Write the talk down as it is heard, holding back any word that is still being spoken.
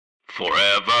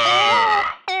Forever.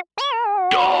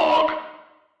 Dog.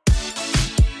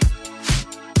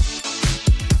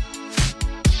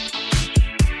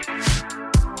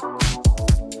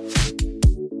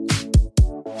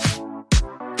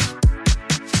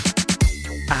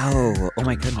 Oh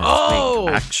my goodness. Oh!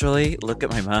 Wait, actually, look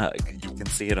at my mug. You can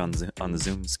see it on the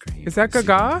Zoom screen. Is that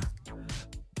Gaga?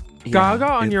 Yeah,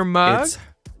 Gaga on your mug?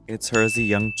 It's her as a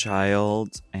young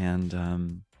child and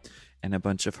a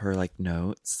bunch of her like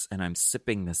notes, and I'm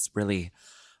sipping this really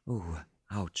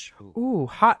ouch. Ooh,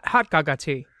 hot Gaga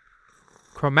tea.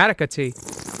 Chromatica tea.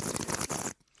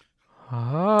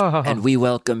 Oh. And we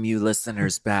welcome you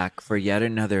listeners back for yet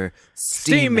another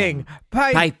Steaming,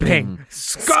 piping,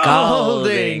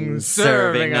 scalding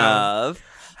serving of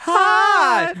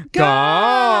hot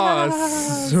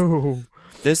goss. Ooh.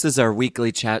 This is our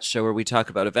weekly chat show where we talk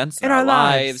about events in In our our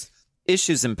lives, lives.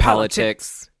 issues in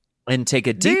politics, and take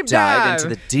a deep Deep dive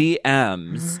dive. into the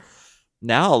DMs.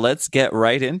 Now let's get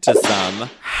right into some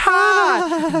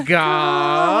Hot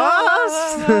goss.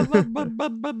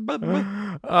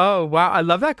 Oh, wow. I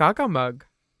love that Gaga mug.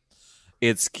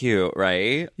 It's cute,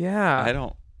 right? Yeah. I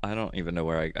don't even know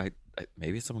where I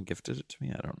maybe someone gifted it to me.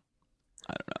 I don't know.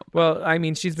 Well, I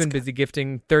mean, she's been busy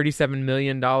gifting $37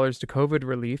 million to COVID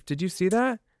relief. Did you see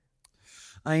that?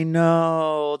 I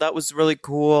know. That was really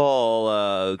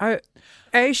cool.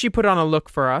 She put on a look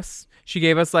for us. She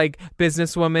gave us like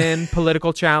Businesswoman,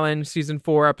 Political Challenge, Season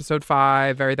 4, Episode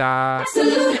 5, very that.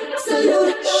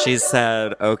 She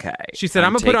said, okay. She said,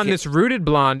 I'm going to put on this rooted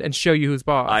blonde and show you who's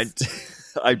boss.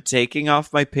 I'm taking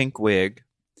off my pink wig.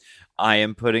 I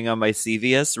am putting on my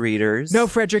CVS readers. No,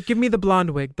 Frederick, give me the blonde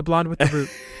wig, the blonde with the root.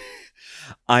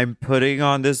 I'm putting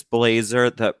on this blazer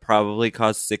that probably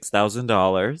cost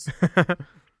 $6,000.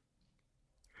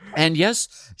 And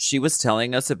yes, she was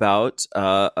telling us about,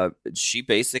 she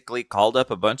basically called up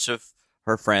a bunch of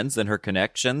her friends and her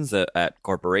connections at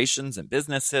corporations and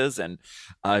businesses. And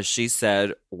she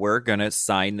said, we're going to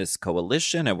sign this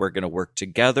coalition and we're going to work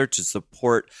together to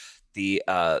support the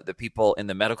people in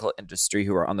the medical industry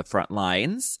who are on the front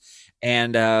lines.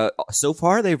 And so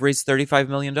far, they've raised $35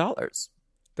 million.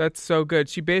 That's so good.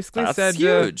 She basically That's said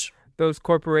huge. Those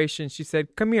corporations, she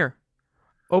said, come here,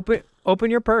 open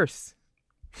your purse.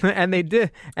 And they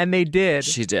did.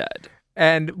 She did.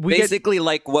 And we basically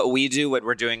like what we do when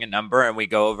we're doing a number and we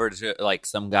go over to like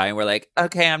some guy and we're like,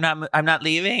 okay, I'm not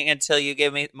leaving until you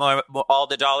give me more all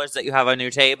the dollars that you have on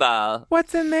your table.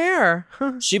 What's in there?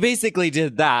 She basically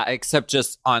did that, except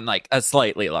just on like a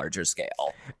slightly larger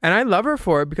scale. And I love her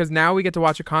for it because now we get to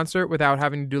watch a concert without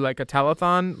having to do like a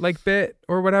telethon like bit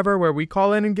or whatever where we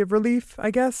call in and give relief,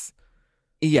 I guess.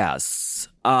 Yes.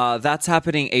 That's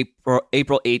happening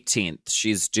April 18th.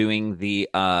 She's doing the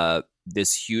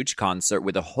this huge concert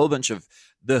with a whole bunch of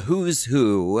the who's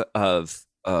who of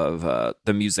the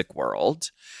music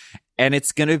world. And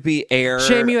it's going to be aired.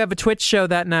 Shame you have a Twitch show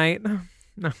that night. No,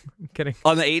 I'm kidding.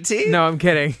 On the 18th? No, I'm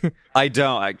kidding. I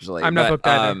don't actually. I'm not booked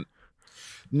either.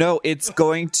 No, it's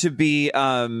going to be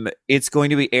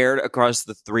aired across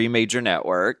the 3 major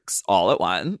networks all at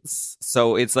once.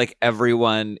 So it's like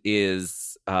everyone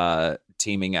is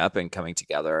teaming up and coming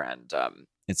together, and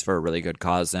it's for a really good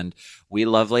cause. And we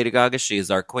love Lady Gaga. She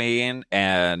is our queen,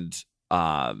 and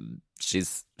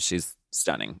she's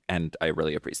stunning, and I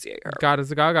really appreciate her. God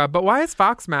is a Gaga. But why is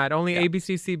Fox mad? Only Yeah.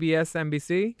 ABC, CBS,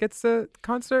 NBC gets the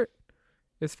concert?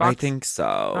 Is Fox? I think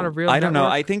so. not a real I don't know.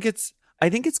 network? I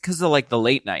think it's because of like the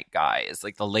late night guys,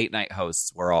 like the late night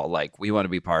hosts were all like, we want to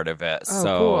be part of it. Oh,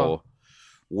 so cool.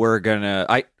 we're gonna,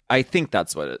 I think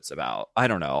that's what it's about. I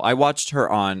don't know. I watched her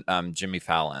on Jimmy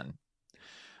Fallon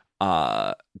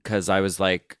because I was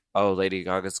like, oh, Lady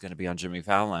Gaga's going to be on Jimmy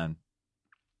Fallon.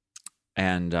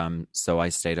 And so I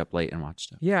stayed up late and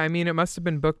watched it. Yeah, I mean, it must have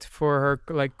been booked for her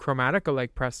like Chromatica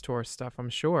like press tour stuff, I'm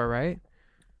sure, right?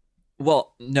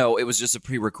 Well, no, it was just a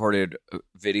pre-recorded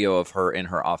video of her in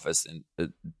her office and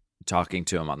talking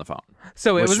to him on the phone.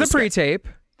 So it Which was a was good. pre-tape.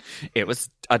 It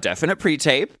was a definite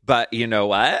pre-tape, but you know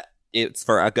what? It's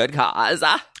for a good cause.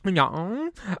 Yeah.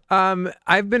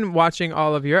 I've been watching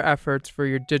all of your efforts for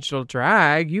your digital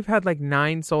drag. You've had like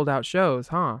 9 sold out shows,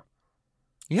 huh?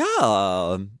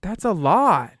 Yeah. That's a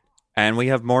lot. And we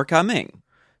have more coming.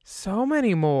 So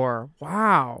many more.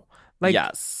 Wow. Like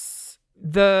yes.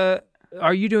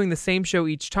 Are you doing the same show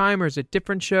each time, or is it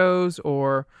different shows?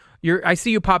 Or I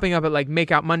see you popping up at like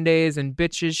Make Out Mondays and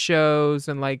Bitches shows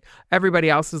and like everybody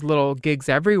else's little gigs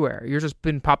everywhere. You're just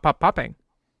been popping.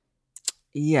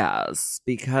 Yes,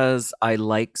 because I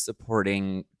like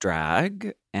supporting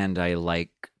drag and I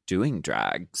like doing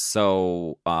drag.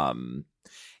 So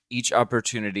each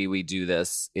opportunity we do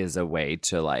this is a way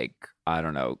to like I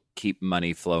don't know, keep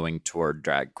money flowing toward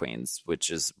drag queens, which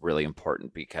is really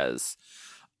important because,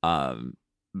 um,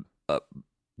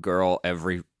 girl,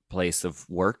 every place of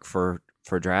work for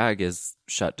drag is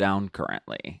shut down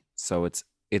currently. So it's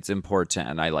important,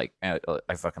 and I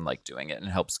fucking like doing it, and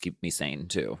it helps keep me sane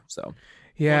too. So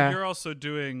Yeah. Well, you're also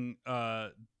doing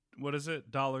what is it?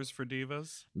 Dollars for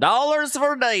Divas? Dollars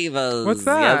for Divas. What's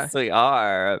that? Yes, we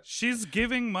are. She's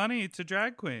giving money to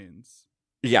drag queens.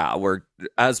 Yeah, we're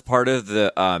as part of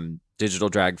the Digital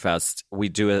Drag Fest, we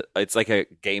do it. It's like a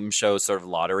game show sort of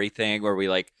lottery thing where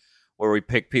we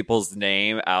pick people's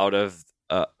name out of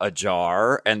a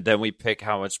jar, and then we pick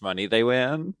how much money they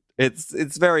win.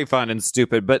 It's very fun and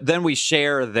stupid, but then we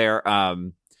share their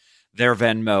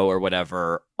Venmo or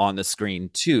whatever on the screen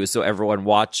too, so everyone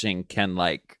watching can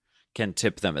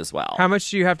tip them as well. How much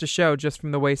do you have to show, just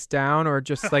from the waist down, or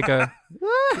just like a?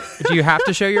 Do you have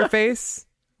to show your face?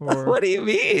 Or... What do you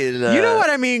mean? You know what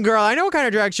I mean, girl. I know what kind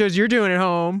of drag shows you're doing at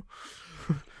home.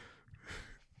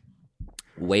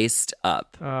 Waist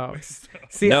up. Oh,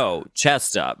 see, No,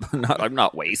 chest up. I'm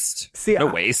not waist. See, no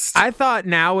waist. I thought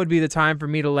now would be the time for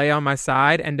me to lay on my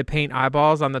side and to paint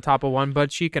eyeballs on the top of one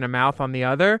butt cheek and a mouth on the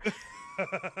other.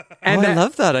 And I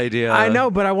love that idea. I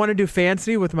know, but I want to do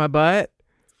fancy with my butt.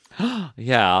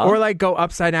 Yeah. Or like go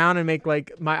upside down and make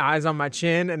like my eyes on my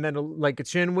chin, and then like a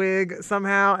chin wig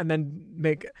somehow, and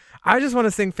then I just want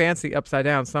to sing fancy upside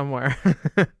down somewhere.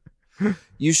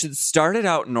 You should start it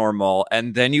out normal,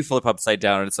 and then you flip upside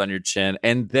down and it's on your chin,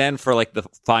 and then for like the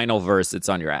final verse, it's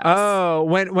on your ass. Oh,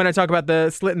 when I talk about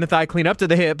the slit in the thigh, clean up to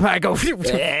the hip, I go.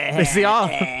 They see all.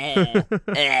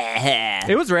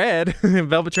 It was red,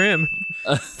 velvet trim.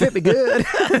 Fit me good.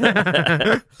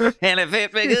 And it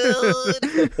fit me good.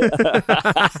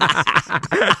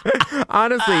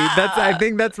 Honestly, I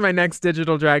think that's my next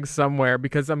digital drag somewhere,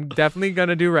 because I'm definitely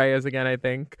gonna do Raya's again. I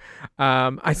think.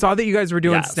 I saw that you guys were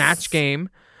doing Yes. Snatch Game.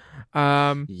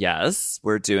 Yes,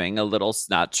 we're doing a little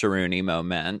snatcheroonie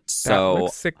moment. That So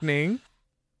looks sickening.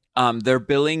 they're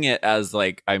billing it as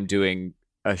like I'm doing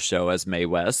a show as Mae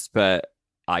West, but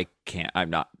I'm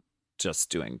not just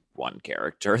doing one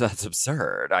character. That's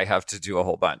absurd. I have to do a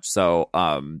whole bunch. So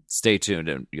stay tuned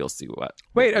and you'll see what.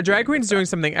 Wait, what a drag we're queen's doing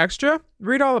something extra?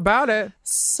 Read all about it.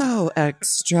 so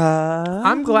extra.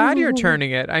 I'm glad you're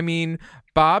turning it. I mean,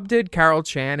 Bob did Carol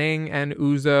Channing and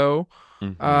Uzo.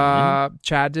 Mhm.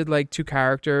 Chad did like 2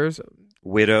 characters.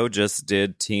 Widow just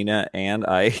did Tina and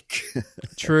Ike.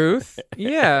 Truth.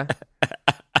 Yeah.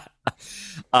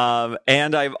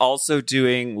 And I'm also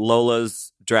doing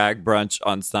Lola's drag brunch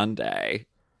on Sunday.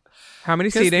 How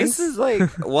many 'Cause seatings? This is like,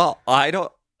 well, I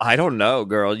don't know,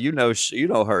 girl. You know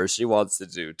her. She wants to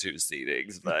do 2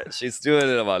 seatings, but she's doing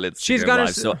it on Instagram She's gonna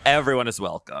Live, so everyone is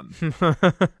welcome.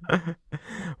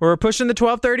 We're pushing the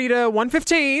 12:30 to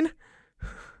 1:15.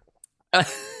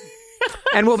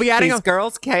 And we'll be adding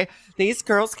These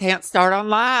girls can't start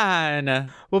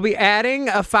online. we'll be adding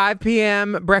a 5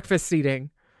 p.m. breakfast seating.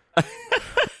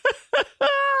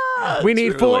 We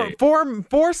need Truly.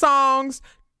 four songs.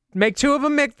 Make 2 of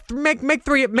them. Make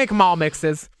 3. Make them all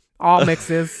mixes. All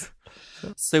mixes.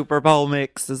 Super Bowl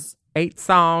mixes. 8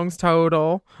 songs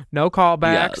total. No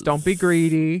callbacks. Yes. Don't be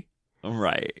greedy.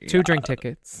 Right. 2 drink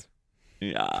tickets.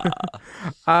 Yeah.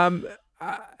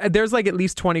 There's like at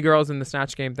least 20 girls in the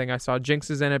Snatch Game thing. I saw Jinx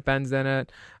is in it. Ben's in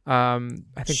it. I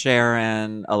think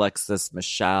Sharon, Alexis,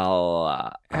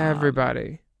 Michelle.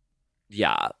 everybody.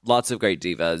 Yeah, lots of great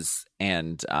divas,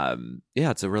 and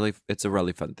yeah, it's a really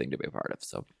fun thing to be a part of.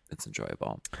 So it's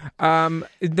enjoyable.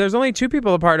 There's only 2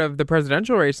 people a part of the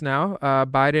presidential race now,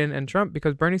 Biden and Trump,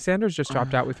 because Bernie Sanders just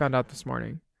dropped out. We found out this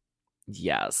morning.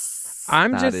 Yes,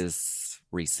 I'm that just- is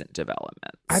recent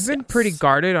development. I've been pretty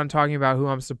guarded on talking about who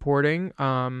I'm supporting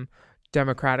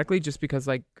democratically, just because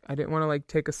like I didn't want to like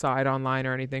take a side online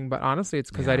or anything, but honestly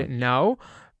it's because I Yeah. didn't know,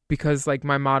 because like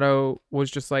my motto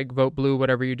was just like vote blue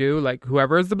whatever you do, like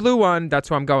whoever is the blue one, that's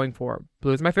who I'm going for.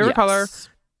 Blue is my favorite color,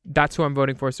 that's who I'm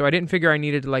voting for. So I didn't figure I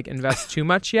needed to like invest too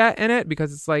much yet in it,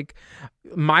 because it's like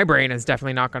my brain is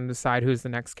definitely not going to decide who's the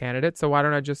next candidate, so why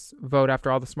don't I just vote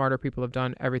after all the smarter people have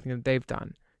done everything that they've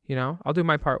done? You know, I'll do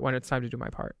my part when it's time to do my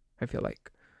part, I feel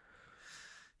like.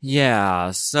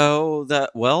 Yeah, so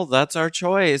that's our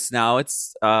choice. Now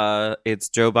it's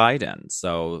Joe Biden.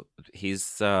 So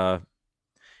he's the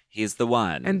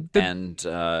one. And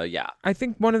yeah. I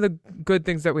think one of the good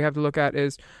things that we have to look at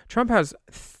is Trump has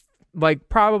like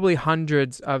probably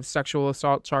hundreds of sexual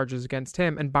assault charges against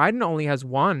him, and Biden only has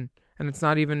 1, and it's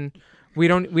not even we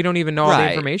don't even know all the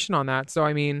Right. information on that. So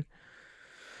I mean,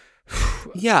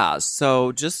 Yeah,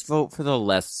 so just vote for the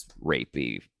less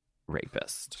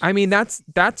rapist.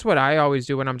 that's what I always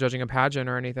do when I'm judging a pageant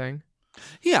or anything.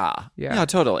 Yeah. Yeah. Yeah,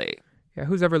 totally. Yeah,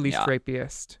 who's ever least Yeah.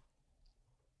 rapiest?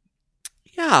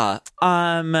 Yeah.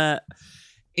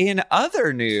 In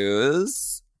other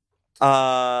news,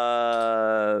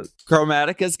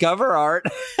 Chromatica's cover art.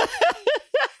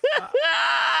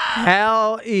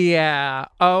 Hell yeah.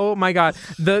 Oh my god.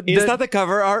 Is that the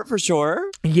cover art for sure?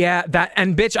 Yeah, that,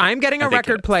 and bitch, I'm getting a I think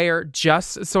record it is. player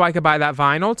just so I could buy that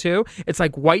vinyl too. It's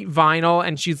like white vinyl,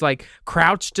 and she's like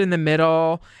crouched in the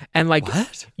middle, and like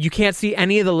What? you can't see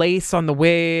any of the lace on the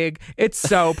wig. It's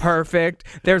so perfect.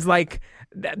 There's like,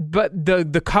 but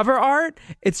the cover art,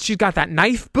 she's got that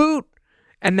knife boot.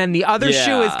 And then the other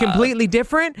shoe is Yeah. completely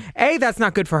different. A, that's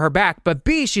not good for her back, but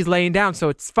B, she's laying down, so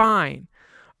it's fine.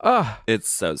 Ugh, It's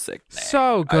so sick.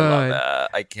 so good. I love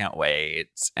it. I can't wait.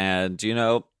 And, you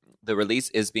know, the release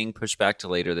is being pushed back to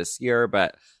later this year,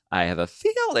 but I have a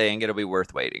feeling it'll be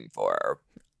worth waiting for.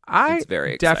 I It's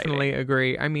very exciting. definitely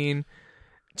agree. I mean,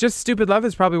 just Stupid Love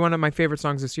is probably one of my favorite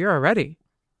songs this year already.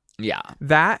 Yeah.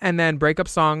 That, and then Breakup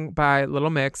Song by Little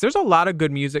Mix. There's a lot of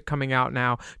good music coming out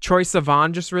now. Troye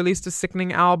Sivan just released a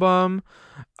sickening album.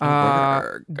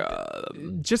 Work.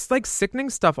 Just like sickening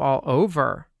stuff all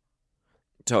over.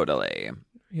 Totally.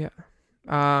 Yeah.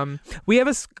 We have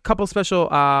a couple special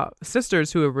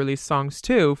sisters who have released songs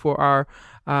too for our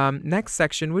next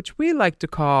section, which we like to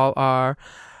call our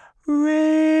Rainbow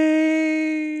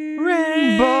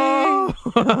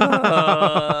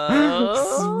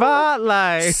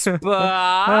Spotlight.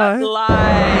 Spotlight.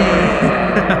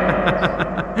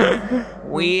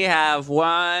 We have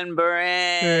one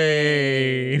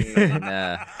brain.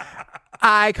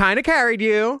 I kind of carried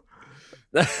you.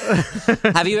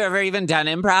 Have you ever even done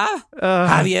improv?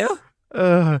 Have you?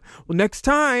 Well, next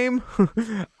time.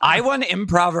 I won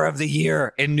Improver of the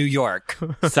Year in New York.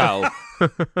 So.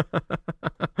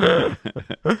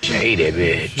 Shady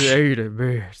bitch. Shady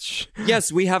bitch.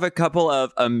 Yes, we have a couple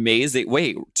of amazing.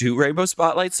 Wait, 2 Rainbow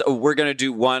Spotlights? So we're going to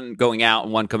do one going out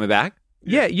and one coming back?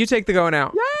 Yeah, you take the going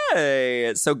out.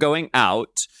 Yay! So going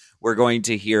out, we're going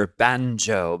to hear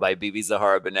Banjo by Bibi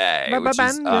Zahara Benet, which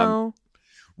is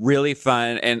really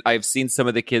fun. And I've seen some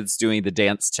of the kids doing the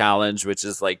dance challenge, which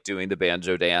is like doing the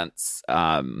banjo dance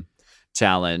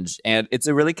challenge. And it's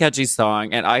a really catchy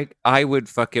song. And I would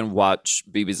fucking watch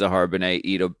Bibi Zahara Benet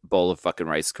eat a bowl of fucking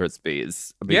Rice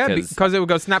Krispies. Because it would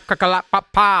go snap, crackle,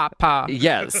 pop, pop, pop.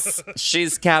 Yes,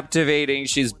 she's captivating.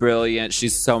 She's brilliant.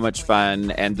 She's so much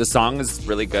fun. And the song is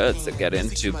really good. So get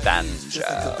into Banjo.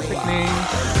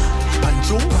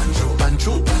 Banjo, banjo,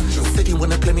 banjo, banjo. Said he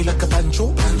wanna play me like a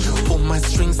banjo, banjo. Pull my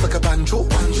strings like a banjo,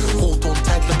 banjo. Hold on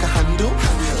tight like a handle.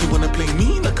 You wanna play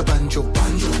me like a banjo,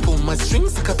 banjo. Pull my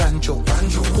strings like a banjo,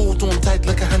 banjo. Hold on tight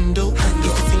like a handle. If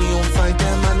you see me on fire,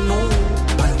 damn I know.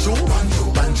 Banjo,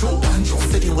 banjo, banjo, banjo.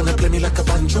 Said he wanna play me like a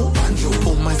banjo, banjo.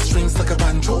 Pull my strings like a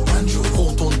banjo, banjo.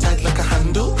 Hold on tight like a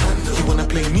handle. You wanna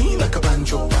play me like a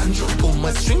banjo, banjo. Pull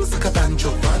my strings like a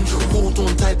banjo, banjo. Hold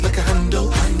on tight like a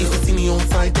handle. If you see me on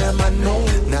fire, damn I know.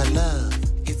 Now love,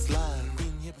 it's love.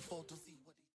 Been here before to see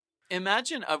what.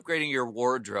 Imagine upgrading your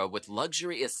wardrobe with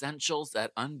luxury essentials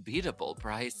at unbeatable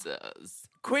prices.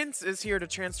 Quince is here to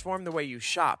transform the way you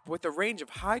shop with a range of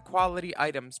high-quality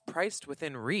items priced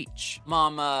within reach.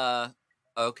 Mama,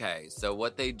 okay, so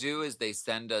what they do is they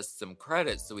send us some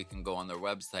credits so we can go on their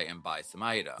website and buy some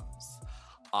items.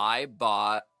 I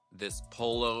bought this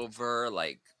pullover,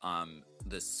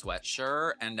 this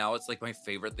sweatshirt, and now it's like my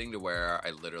favorite thing to wear.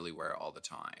 I literally wear it all the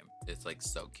time. It's like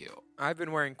so cute. I've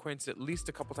been wearing Quince at least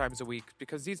a couple times a week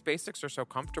because these basics are so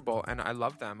comfortable and I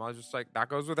love them. I was just like, that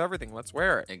goes with everything. Let's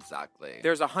wear it. Exactly.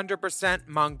 There's a 100%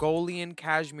 Mongolian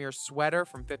cashmere sweater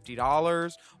from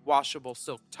 $50, washable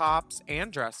silk tops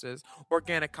and dresses,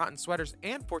 organic cotton sweaters,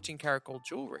 and 14-karat gold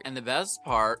jewelry. And the best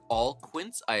part, all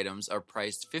Quince items are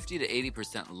priced 50 to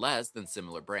 80% less than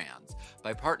similar brands.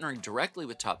 By partnering directly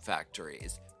with top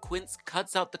factories, Quince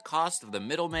cuts out the cost of the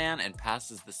middleman and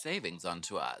passes the savings on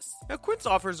to us. Now, Quince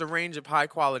offers a range of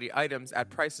high-quality items at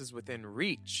prices within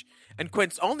reach. And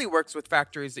Quince only works with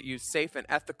factories that use safe and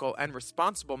ethical and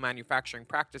responsible manufacturing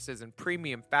practices and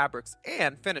premium fabrics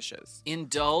and finishes.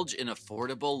 Indulge in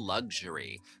affordable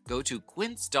luxury. Go to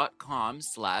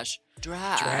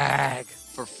quince.com/drag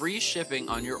for free shipping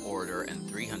on your order and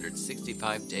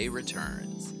 365-day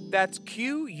returns. That's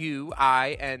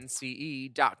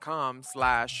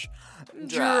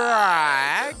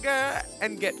QUINCE.com/drag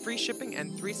and get free shipping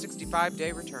and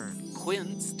 365-day return.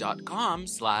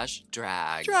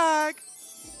 Quince.com/drag. Drag.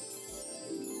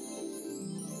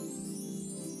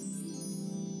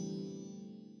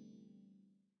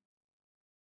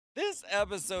 This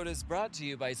episode is brought to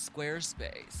you by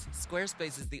Squarespace.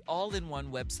 Squarespace is the all-in-one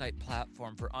website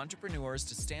platform for entrepreneurs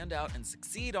to stand out and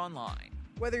succeed online.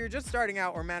 Whether you're just starting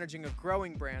out or managing a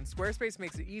growing brand, Squarespace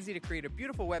makes it easy to create a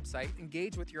beautiful website,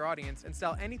 engage with your audience, and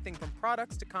sell anything from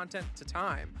products to content to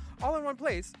time, all in one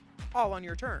place, all on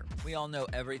your terms. We all know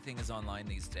everything is online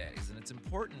these days, and it's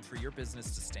important for your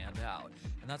business to stand out.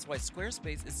 And that's why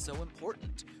Squarespace is so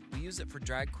important. We use it for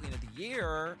Drag Queen of the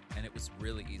Year, and it was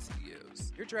really easy to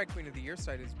use. Your Drag Queen of the Year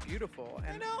site is beautiful.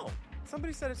 And I know.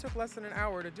 Somebody said it took less than an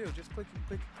hour to do. Just click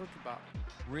about.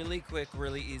 Really quick,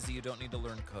 really easy. You don't need to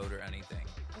learn code or anything.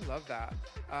 I love that.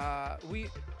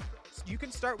 You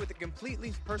can start with a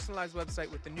completely personalized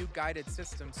website with the new guided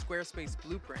system, Squarespace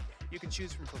Blueprint. You can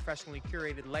choose from professionally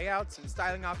curated layouts and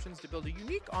styling options to build a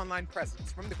unique online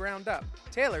presence from the ground up,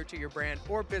 tailored to your brand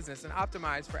or business and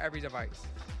optimized for every device.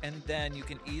 And then you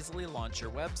can easily launch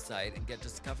your website and get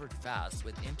discovered fast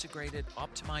with integrated,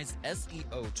 optimized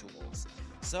SEO tools.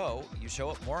 So you show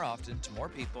up more often to more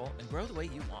people and grow the way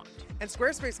you want. And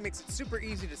Squarespace makes it super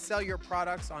easy to sell your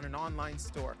products on an online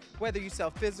store, whether you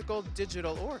sell physical,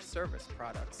 digital, or service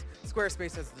products.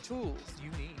 Squarespace has the tools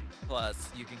you need. Plus,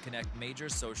 you can connect major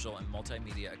social and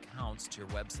multimedia accounts to your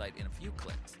website in a few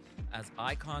clicks, as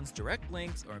icons, direct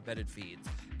links, or embedded feeds.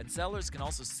 And sellers can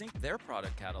also sync their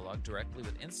product catalog directly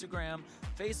with Instagram,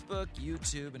 Facebook,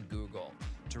 YouTube, and Google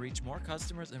to reach more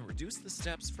customers and reduce the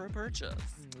steps for a purchase.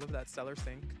 Love that seller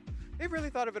sync. They've really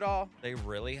thought of it all. They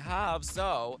really have.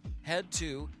 So head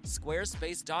to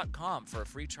squarespace.com for a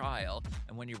free trial.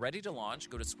 And when you're ready to launch,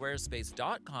 go to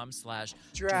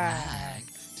squarespace.com/drag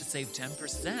to save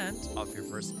 10% off your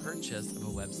first purchase of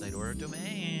a website or a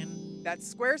domain.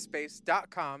 That's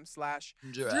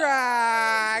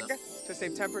squarespace.com/drag to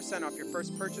save 10% off your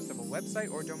first purchase of a website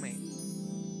or domain.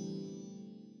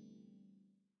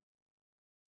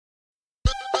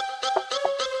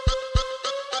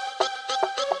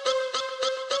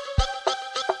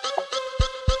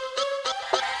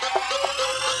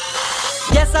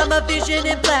 Yes, I'm a vision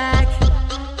in black.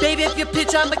 Baby, if you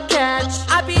pitch, I'm a catch.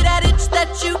 I be that itch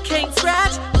that you can't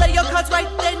scratch. Play your cards right,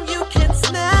 then you can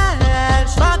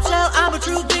smash. Bombshell, I'm a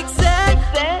true vixen.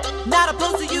 Not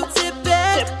opposed to you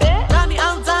tipping. Round me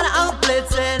on Donna, I'm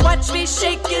blitzing. Watch me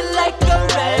shake it like a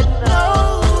red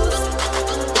nose.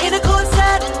 In a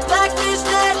corset, black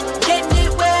fishnet, getting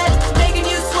it wet, making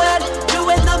you sweat,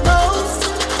 doing the most.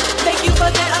 Make you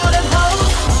forget all them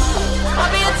hoes.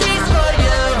 I'll be a tease for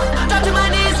you. Drop to my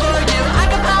knees for you. I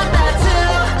can pop that too.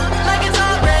 Like it's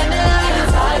all brand new.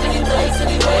 Anytime, any place,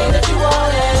 any way that you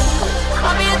want it.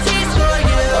 I'll be a tease for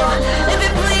you. If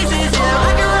it pleases you,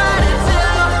 I can ride it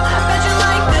too. I bet you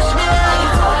like this new.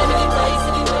 Anytime, any place,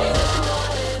 any way that you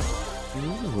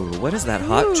want it. Ooh, what is that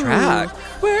hot track?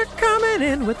 We're coming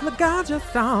in with Laganja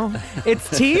song. It's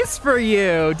Tease for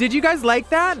You. Did you guys like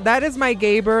that? That is my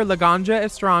Gaber, Laganja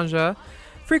Estranja,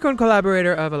 frequent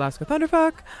collaborator of Alaska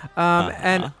Thunderfuck,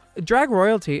 and drag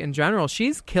royalty in general.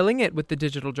 She's killing it with the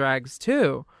digital drags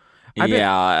too. I've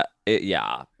been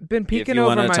peeking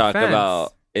over my fence.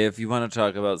 If you want to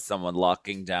talk about someone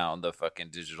locking down the fucking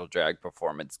digital drag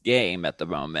performance game at the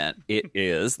moment, it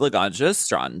is Laganja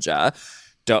Estranja.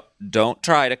 Don't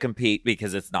try to compete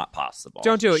because it's not possible.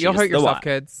 Don't do it. You'll hurt yourself,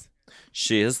 kids.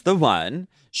 She is the one.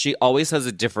 She always has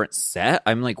a different set.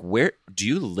 I'm like, where do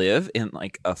you live in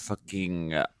like a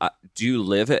fucking, do you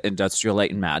live at Industrial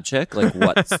Light and Magic? Like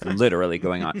what's literally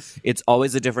going on? It's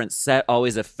always a different set,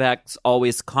 always effects,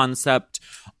 always concept.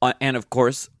 And of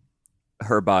course,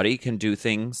 her body can do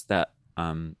things that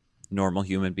normal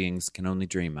human beings can only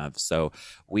dream of. So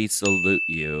we salute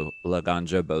you,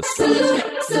 Laganja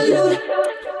Bostranja.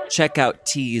 Check out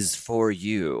Tease for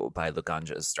You by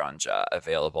Laganja Estranja,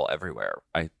 available everywhere,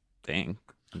 I think.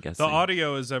 I'm guessing. The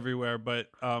audio is everywhere, but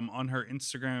on her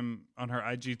Instagram, on her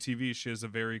IGTV, she has a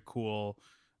very cool,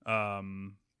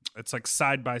 it's like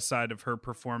side by side of her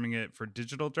performing it for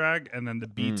digital drag and then the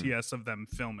BTS of them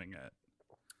filming it.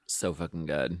 So fucking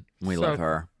good. We love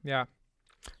her. Yeah.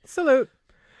 Salute.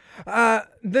 The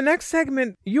next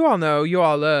segment, you all know, you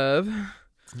all love.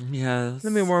 Yes.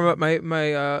 Let me warm up my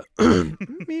me,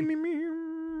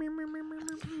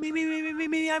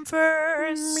 I'm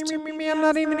first. Me, I'm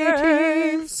not even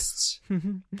 18.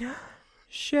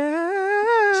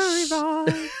 Sherry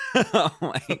Vaughn. Oh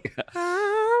my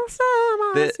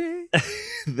God.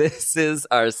 This is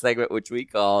our segment which we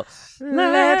call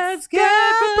Let's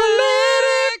Get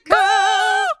Political.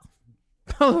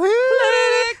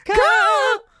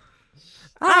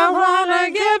 I wanna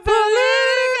get political.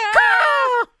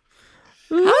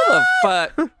 How the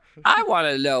fuck? I want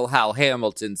to know how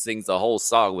Hamilton sings a whole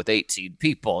song with 18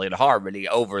 people in harmony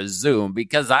over Zoom,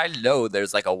 because I know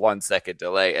there's like a 1 second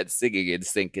delay and singing in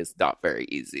sync is not very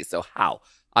easy. So how?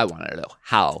 I want to know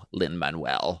how,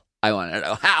 Lin-Manuel. I want to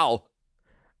know how.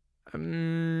 I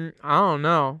don't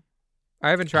know. I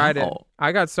haven't tried it. Oh.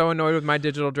 I got so annoyed with my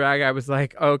digital drag. I was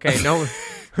like, okay, no,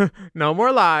 no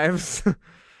more lives.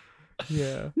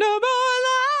 Yeah. No more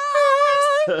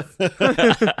lives.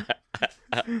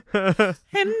 Enough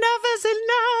is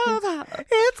enough.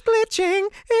 It's glitching.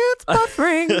 It's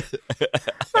buffering.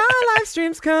 My live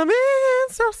stream's coming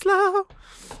so slow.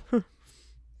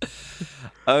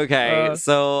 Okay,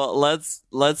 so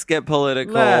let's get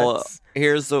political. Let's.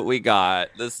 Here's what we got.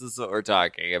 This is what we're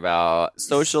talking about.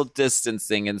 Social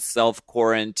distancing and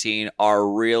self-quarantine are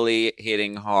really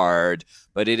hitting hard,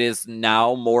 but it is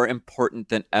now more important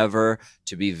than ever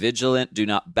to be vigilant. Do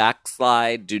not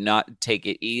backslide. Do not take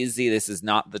it easy. This is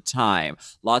not the time.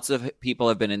 Lots of people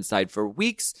have been inside for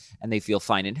weeks and they feel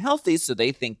fine and healthy, so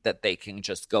they think that they can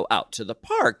just go out to the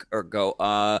park or go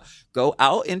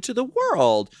out into the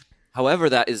world. However,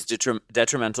 that is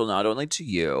detrimental not only to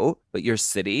you, but your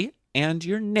city and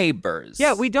your neighbors.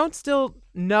 Yeah, we don't still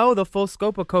know the full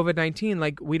scope of COVID-19.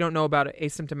 Like, we don't know about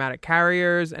asymptomatic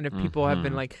carriers and if people have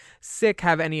been, like, sick,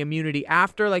 have any immunity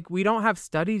after. Like, we don't have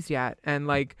studies yet. And,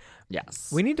 like,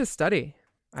 Yes. we need to study,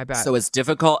 I bet. So as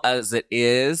difficult as it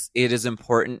is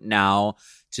important now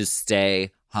to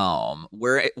stay home.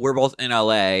 We're both in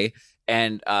LA,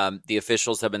 and the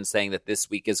officials have been saying that this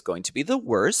week is going to be the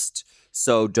worst.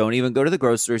 So don't even go to the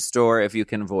grocery store if you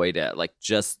can avoid it. Like,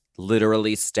 just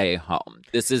literally stay home.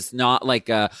 This is not like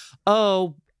I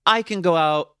can go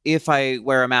out if I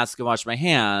wear a mask and wash my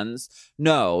hands.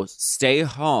 No, stay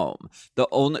home.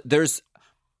 There's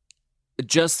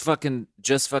just fucking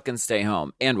stay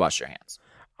home and wash your hands.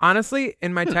 Honestly,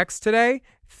 in my text today,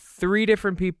 3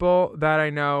 different people that I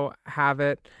know have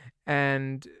it,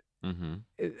 and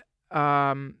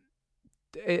I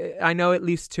know at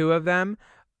least 2 of them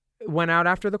went out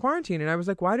after the quarantine, and I was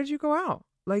like, why did you go out?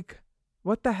 Like,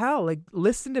 what the hell? Like,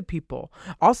 listen to people.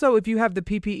 Also, if you have the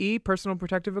PPE, personal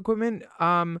protective equipment,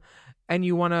 and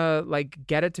you want to, like,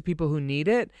 get it to people who need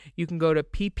it, you can go to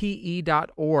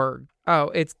ppe.org. Oh,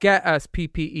 it's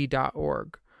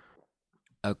getusppe.org.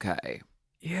 Okay.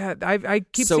 Yeah, I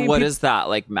keep So seeing what is that?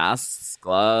 Like masks,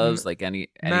 gloves, like any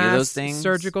of those things?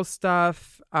 surgical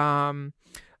stuff,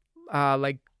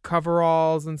 like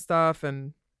coveralls and stuff,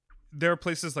 and There are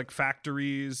places like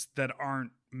factories that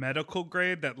aren't medical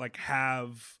grade that like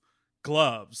have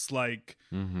gloves, like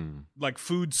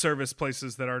food service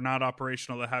places that are not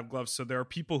operational that have gloves. So there are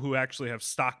people who actually have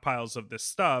stockpiles of this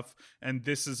stuff, and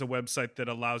this is a website that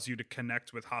allows you to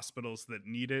connect with hospitals that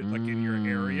need it, like in your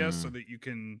area, so that you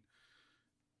can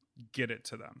get it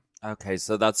to them. Okay,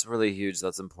 so that's really huge.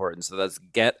 That's important. So that's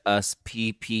getusppe.org,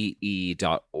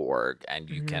 and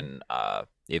you can,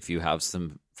 if you have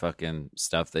some fucking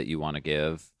stuff that you want to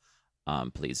give,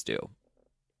 please do.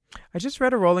 I just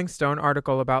read a Rolling Stone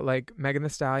article about like Megan Thee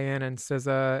Stallion and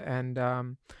SZA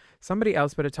and somebody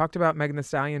else, but it talked about Megan Thee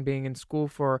Stallion being in school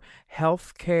for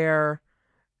healthcare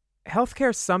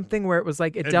something where it was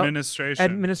like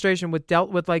administration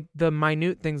dealt with like the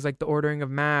minute things like the ordering of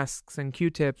masks and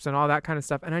Q-tips and all that kind of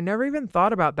stuff. And I never even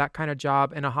thought about that kind of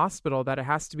job in a hospital, that it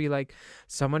has to be like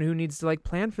someone who needs to like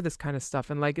plan for this kind of stuff.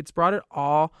 And like it's brought it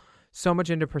all so much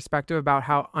into perspective about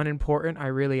how unimportant I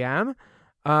really am.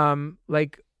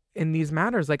 Like in these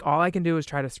matters, like all I can do is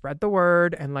try to spread the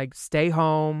word and like stay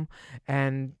home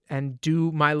and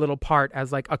do my little part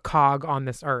as like a cog on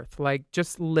this earth. Like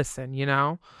just listen, you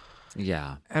know?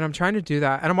 Yeah. And I'm trying to do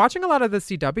that. And I'm watching a lot of the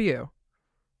CW.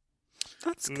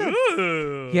 That's good.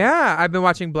 Ooh. Yeah, I've been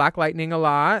watching Black Lightning a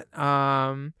lot.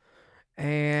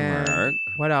 And Smart.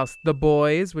 what else? The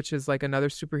Boys, which is like another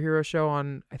superhero show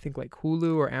on I think like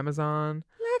Hulu or Amazon.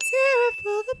 Let's hear it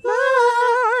for the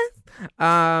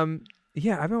boys.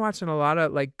 Yeah, I've been watching a lot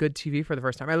of like good TV for the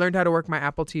first time. I learned how to work my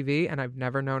Apple TV, and I've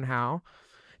never known how.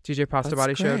 DJ Pasta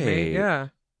Body showed me. great. Yeah.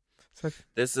 So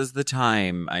This is the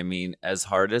time. I mean, as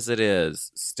hard as it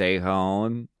is, stay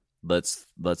home. Let's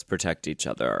protect each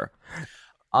other.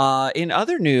 In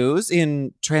other news,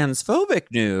 in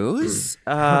transphobic news,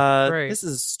 Great. this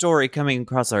is a story coming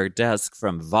across our desk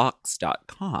from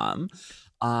Vox.com.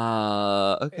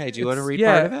 Okay, do you want to read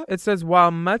part of it? It says, while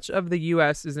much of the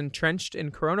U.S. is entrenched in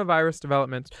coronavirus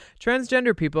developments,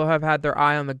 transgender people have had their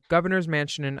eye on the governor's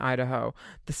mansion in Idaho.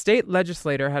 The state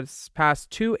legislature has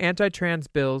passed 2 anti-trans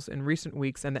bills in recent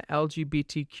weeks, and the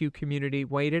LGBTQ community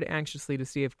waited anxiously to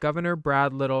see if Governor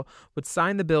Brad Little would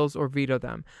sign the bills or veto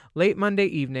them. Late Monday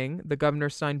evening, the governor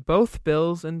signed both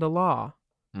bills into law.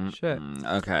 Shit.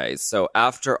 Okay, so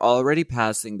after already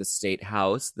passing the state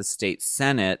House, the state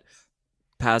Senate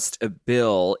passed a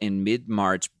bill in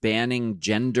mid-March banning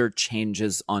gender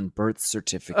changes on birth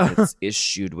certificates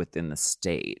issued within the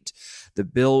state. The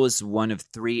bill was one of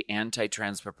 3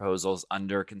 anti-trans proposals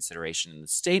under consideration in the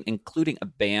state, including a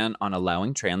ban on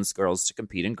allowing trans girls to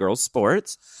compete in girls'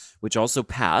 sports, which also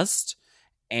passed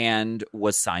and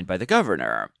was signed by the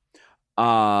governor.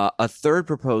 A third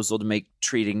proposal to make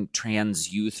treating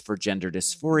trans youth for gender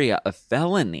dysphoria a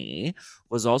felony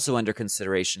was also under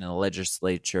consideration in the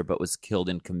legislature, but was killed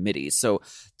in committee. So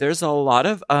there's a lot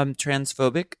of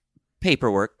transphobic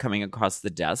paperwork coming across the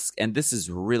desk, and this is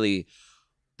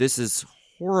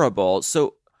horrible.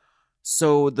 So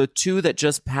the 2 that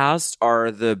just passed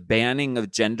are the banning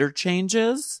of gender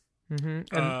changes.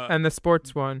 Mm-hmm. And the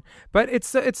sports one, but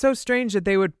it's so strange that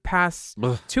they would pass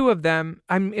 2 of them.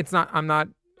 I'm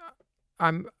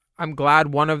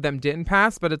glad one of them didn't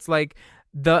pass, but it's like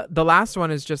the last one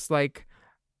is just like,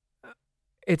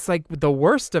 it's like the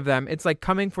worst of them. It's like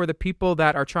coming for the people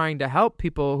that are trying to help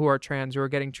people who are trans, who are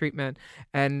getting treatment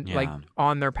and like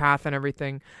on their path and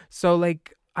everything. So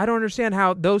like, I don't understand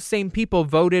how those same people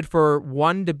voted for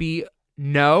 1 to be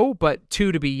no, but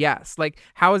 2 to be yes. Like,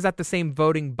 how is that the same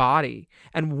voting body?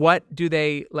 And what do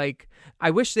they like? I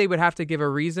wish they would have to give a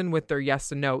reason with their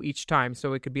yes and no each time.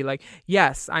 So it could be like,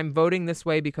 yes, I'm voting this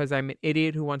way because I'm an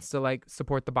idiot who wants to like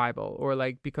support the Bible, or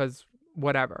like because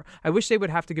whatever. I wish they would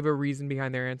have to give a reason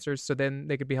behind their answers, so then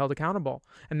they could be held accountable.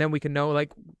 And then we can know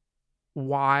like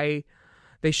why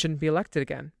they shouldn't be elected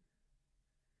again.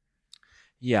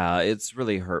 Yeah, it's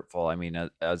really hurtful. I mean,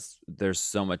 as there's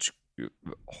so much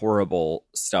horrible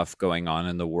stuff going on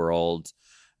in the world,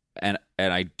 and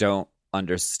I don't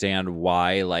understand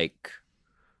why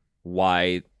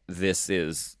this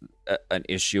is an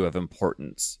issue of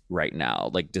importance right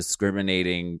now, like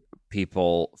discriminating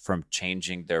people from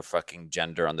changing their fucking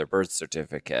gender on their birth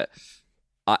certificate.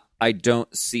 I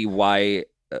don't see why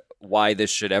this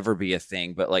should ever be a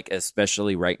thing, but like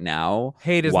especially right now,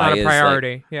 hate is not a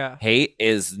priority. Hate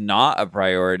is not a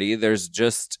priority. There's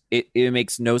just it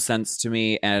makes no sense to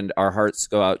me, and our hearts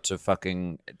go out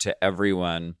to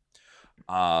everyone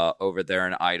over there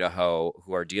in Idaho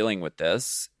who are dealing with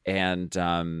this. And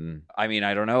I mean,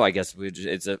 I don't know. I guess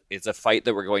it's a fight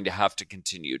that we're going to have to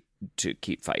continue to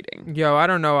keep fighting. Yo, I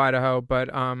don't know Idaho, but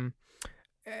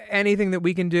anything that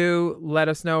we can do, let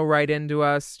us know. Write into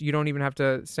us. You don't even have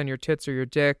to send your tits or your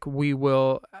dick. We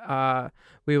will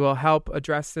help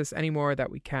address this any more that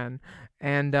we can.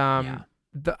 And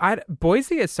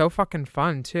Boise is so fucking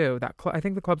fun too. I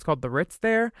think the club's called the Ritz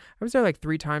there. I was there like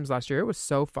 3 times last year. It was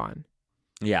so fun.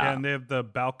 Yeah, and they have the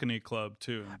balcony club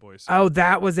too in Boise. Oh,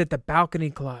 that was it, the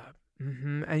balcony club.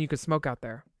 Mm-hmm. And you could smoke out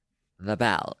there. The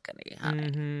balcony.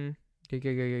 Mm-hmm.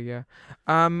 Yeah.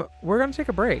 We're gonna take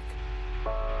a break.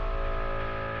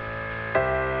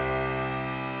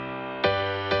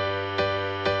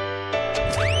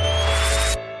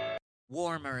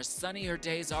 Warmer, sunnier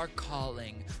days are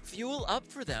calling. Fuel up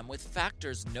for them with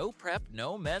Factor's no prep,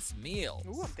 no mess meals.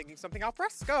 Ooh, I'm thinking something al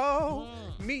fresco.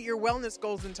 Meet your wellness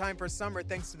goals in time for summer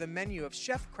thanks to the menu of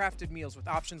chef-crafted meals with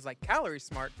options like Calorie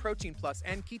Smart, Protein Plus,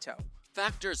 and Keto.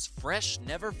 Factor's fresh,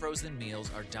 never frozen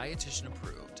meals are dietitian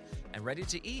approved and ready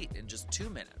to eat in just 2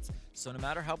 minutes. So no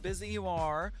matter how busy you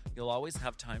are, you'll always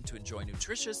have time to enjoy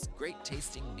nutritious,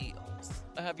 great-tasting meals.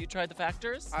 Have you tried the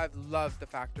Factors? I've loved the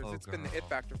Factors. Oh, It's been the it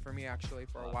factor for me, actually,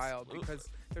 for a while, because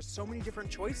there's so many different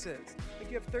choices. Like,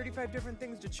 you have 35 different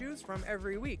things to choose from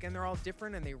every week, and they're all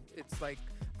different, and it's like,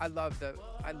 I love the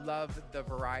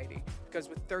variety, because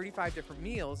with 35 different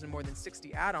meals and more than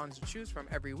 60 add-ons to choose from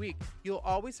every week, you'll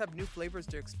always have new flavors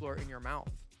to explore in your mouth.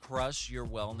 Crush your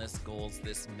wellness goals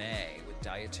this May with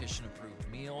dietitian-approved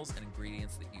meals and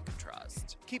ingredients that you can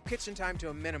trust. Keep kitchen time to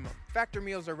a minimum. Factor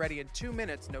meals are ready in 2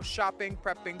 minutes. No shopping,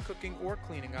 prepping, cooking, or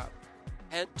cleaning up.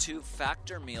 Head to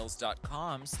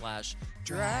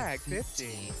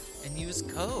factormeals.com/drag50 and use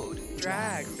code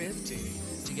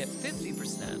DRAG50 to get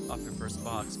 50% off your first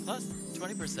box plus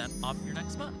 20% off your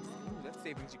next month. Ooh, that's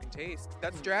savings you can taste.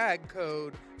 That's drag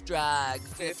code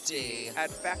DRAG50 at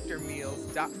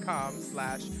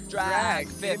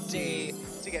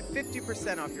factormeals.com/drag50 to get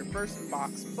 50% off your first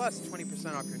box plus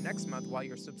 20% off your next month while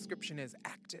your subscription is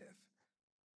active.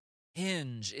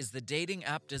 Hinge is the dating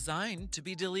app designed to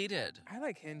be deleted. I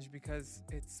like Hinge because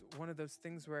it's one of those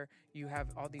things where you have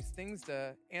all these things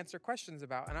to answer questions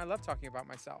about, and I love talking about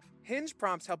myself. Hinge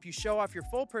prompts help you show off your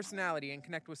full personality and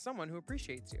connect with someone who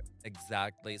appreciates you.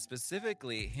 Exactly.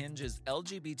 Specifically, Hinge's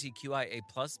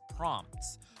LGBTQIA+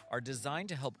 prompts are designed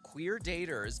to help queer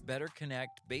daters better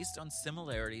connect based on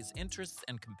similarities, interests,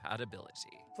 and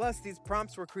compatibility. Plus, these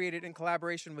prompts were created in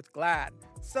collaboration with GLAAD,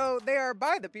 so they are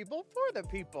by the people for the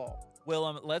people.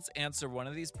 Willem, let's answer one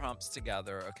of these prompts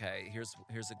together. Okay, here's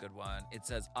a good one. It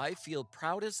says, I feel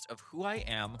proudest of who I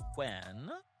am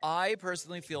when... I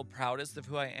personally feel proudest of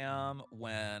who I am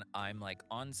when I'm like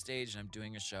on stage and I'm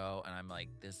doing a show and I'm like,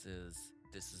 this is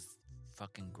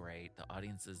fucking great. The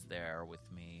audience is there with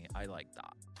me. I like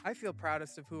that. I feel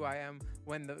proudest of who I am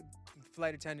when the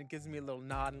flight attendant gives me a little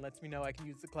nod and lets me know I can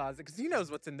use the closet because he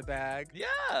knows what's in the bag.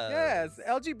 Yeah. Yes,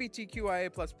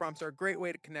 LGBTQIA plus prompts are a great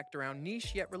way to connect around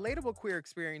niche yet relatable queer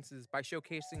experiences by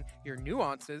showcasing your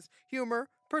nuances, humor,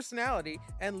 personality,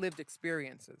 and lived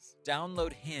experiences.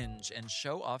 Download Hinge and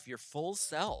show off your full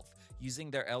self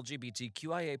using their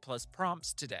LGBTQIA plus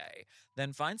prompts today.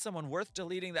 Then find someone worth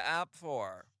deleting the app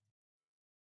for.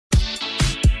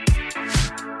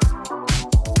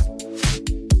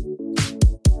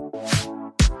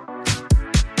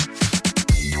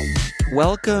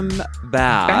 Welcome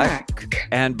back.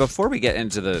 And before we get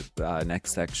into the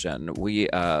next section, we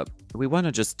want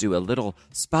to just do a little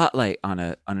spotlight on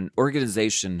an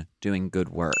organization doing good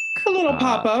work. A little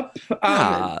pop-up.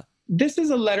 Yeah. This is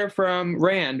a letter from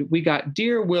Rand. We got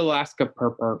Dear Will Ask a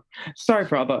Purper. Sorry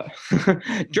for all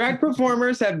the... Drag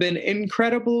performers have been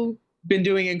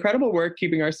doing incredible work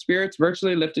keeping our spirits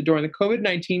virtually lifted during the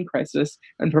COVID-19 crisis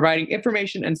and providing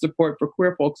information and support for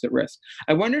queer folks at risk.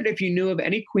 I wondered if you knew of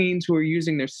any queens who are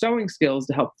using their sewing skills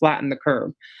to help flatten the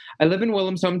curve. I live in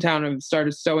Willem's hometown and have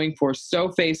started sewing for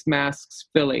Sew Face Masks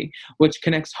Philly, which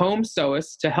connects home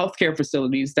sewists to healthcare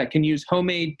facilities that can use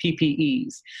homemade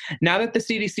PPEs. Now that the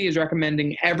CDC is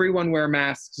recommending everyone wear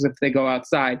masks if they go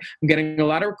outside, I'm getting a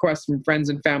lot of requests from friends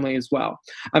and family as well.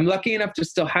 I'm lucky enough to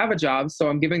still have a job, so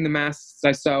I'm giving the masks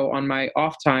I sew on my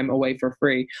off time away for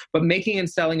free. But making and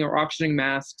selling or auctioning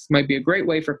masks might be a great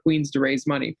way for queens to raise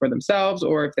money for themselves,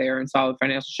 or if they are in solid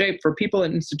financial shape, for people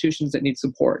and institutions that need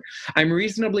support. I'm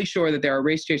reasonably sure that there are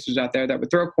race chasers out there that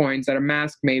would throw coins at a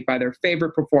mask made by their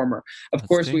favorite performer. Of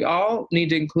course, we all need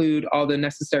to include all the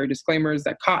necessary disclaimers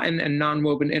that cotton and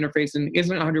non-woven interfacing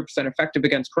isn't 100% effective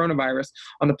against coronavirus.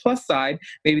 On the plus side,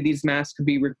 maybe these masks could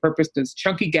be repurposed as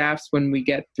chunky gaffs when we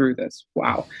get through this.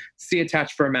 Wow. See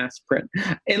attached for a mask print.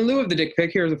 In lieu of the dick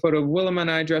pic, here's a photo of Willem and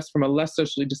I dressed from a less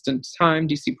socially distant time,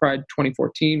 DC Pride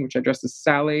 2014, which I dressed as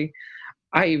Sally.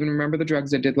 I even remember the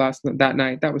drugs I did that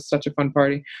night. That was such a fun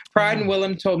party. Pride and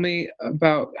Willem told me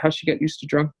about how she got used to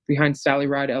drunk behind Sally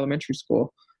Ride Elementary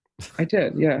School. I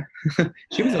did, yeah.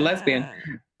 She was a lesbian.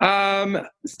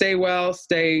 Stay well,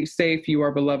 stay safe. You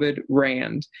are beloved,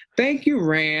 Rand. Thank you,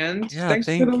 Rand. Yeah, Thanks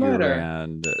thank for the you, letter.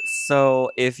 Rand.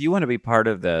 So if you want to be part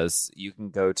of this, you can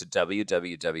go to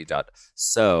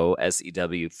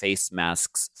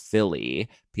www.facemaskesphilly,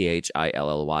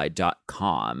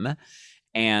 PHILLY.com.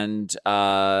 And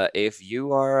if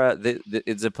you are,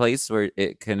 it's a place where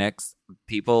it connects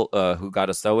people who got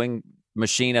a sewing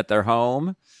machine at their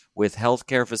home with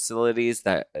healthcare facilities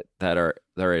that are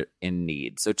in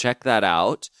need. So check that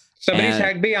out. Somebody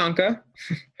tag Bianca.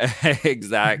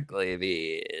 Exactly,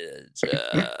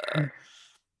 bitch.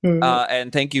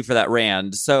 And thank you for that,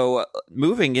 Rand. So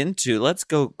moving into, let's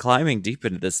go climbing deep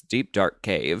into this deep, dark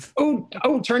cave. Oh,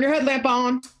 turn your headlamp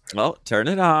on. Well, turn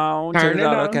it on. Turn it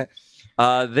on. Okay.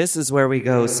 This is where we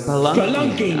go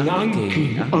spelunking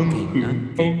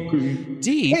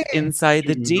deep inside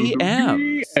the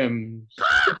DMs.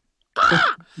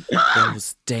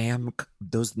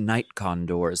 Those night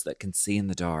condors that can see in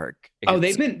the dark.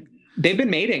 They've been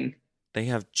mating. They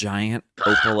have giant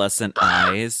opalescent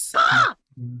eyes.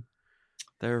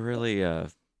 They're really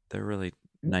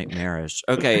nightmarish.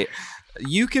 Okay,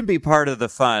 you can be part of the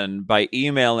fun by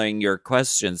emailing your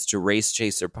questions to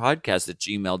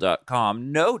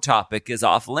racechaserpodcast@gmail.com. No topic is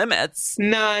off limits.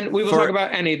 None. We will talk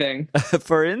about anything.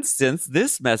 For instance,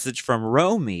 this message from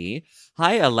Romy.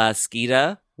 Hi,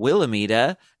 Alaskita,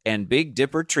 Willamita, and Big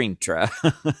Dipper Trintra.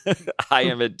 I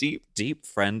am a deep, deep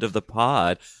friend of the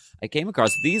pod. I came across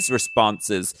these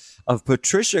responses of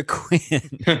Patricia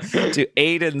Quinn to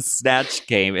Aiden's Snatch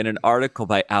Game in an article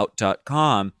by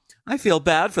Out.com. I feel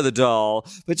bad for the doll,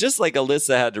 but just like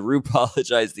Alyssa had to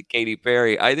apologize to Katy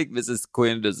Perry, I think Mrs.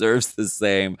 Quinn deserves the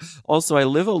same. Also, I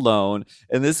live alone,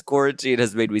 and this quarantine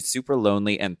has made me super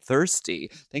lonely and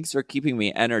thirsty. Thanks for keeping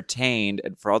me entertained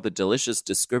and for all the delicious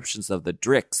descriptions of the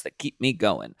drinks that keep me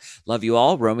going. Love you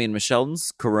all, Romy and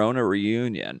Michelle's Corona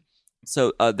reunion.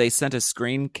 So they sent a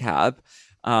screen cap.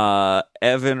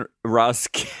 Evan Ross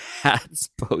Katz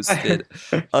posted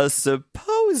a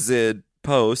supposed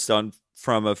post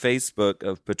from a Facebook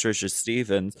of Patricia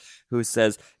Stevens, who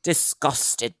says,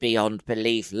 "Disgusted beyond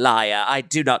belief, liar. I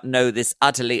do not know this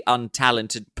utterly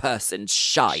untalented person.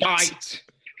 Shite."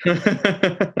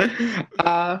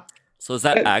 So is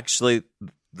that actually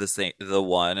the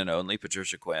one and only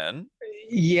Patricia Quinn.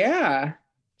 Yeah.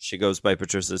 She goes by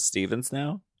Patricia Stevens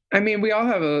now. I mean, we all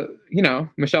have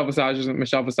Michelle Visage isn't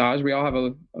Michelle Visage. We all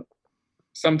have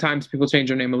sometimes people change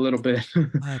their name a little bit.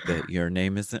 I bet your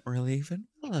name isn't really even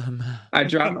Willem. I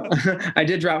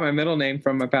did drop my middle name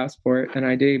from my passport and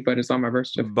ID, but it's on my birth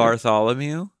certificate.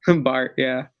 Bartholomew? Bart,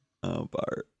 yeah. Oh,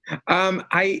 Bart.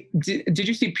 Did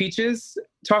you see Peaches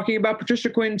talking about Patricia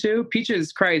Quinn too?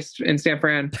 Peaches Christ in San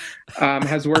Fran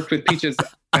has worked with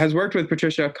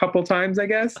Patricia a couple times, I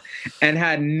guess, and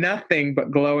had nothing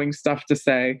but glowing stuff to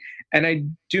say. And I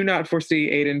do not foresee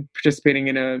Aiden participating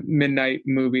in a midnight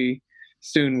movie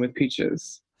soon with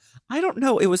Peaches. I don't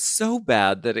know. It was so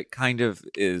bad that it kind of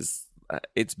is.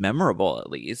 It's memorable, at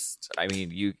least. I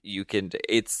mean, you can.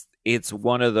 It's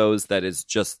one of those that is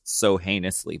just so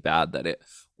heinously bad that it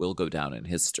will go down in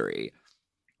history.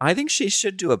 I think she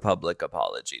should do a public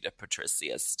apology to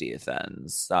Patricia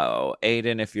Stevens. So,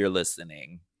 Aiden, if you're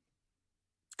listening,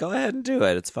 go ahead and do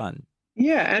it. It's fun.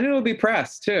 Yeah, and it'll be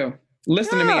pressed too.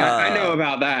 Listen to me. I know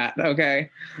about that.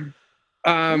 Okay.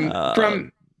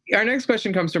 From our next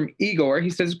question comes from Igor. He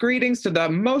says, greetings to the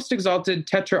most exalted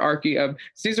tetrarchy of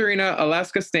Caesarina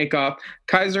Alaska Snakeoff,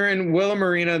 Kaiserin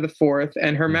Wilhelmina IV,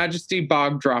 and Her Majesty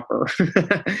Bog Dropper.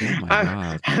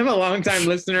 I'm a longtime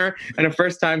listener and a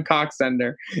first-time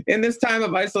cocksender. In this time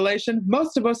of isolation,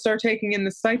 most of us are taking in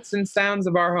the sights and sounds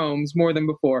of our homes more than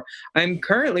before. I'm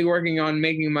currently working on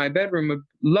making my bedroom a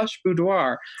lush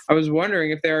boudoir. I was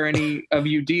wondering if there are any of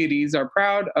you deities are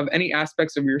proud of any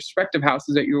aspects of your respective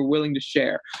houses that you are willing to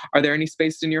share. Are there any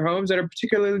spaces in your homes that are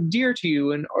particularly dear to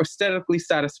you and aesthetically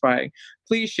satisfying?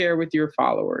 Please share with your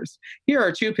followers. Here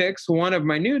are 2 pics, one of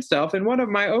my nude self and one of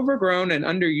my overgrown and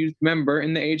underused member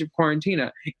in the age of quarantina,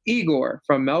 Igor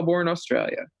from Melbourne,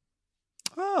 Australia.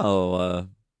 Oh.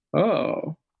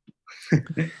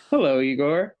 Hello,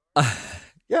 Igor.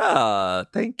 Yeah,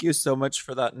 thank you so much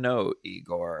for that note,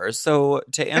 Igor. So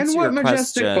to answer your question, and what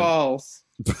majestic balls.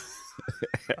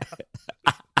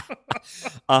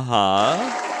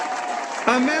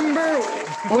 A member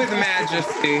with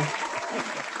majesty.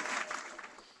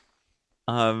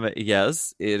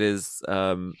 Yes, it is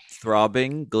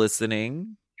throbbing,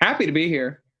 glistening. Happy to be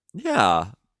here.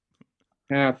 Yeah.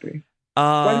 Happy.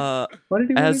 What did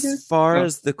he as far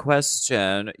as the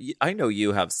question, I know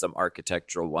you have some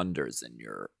architectural wonders in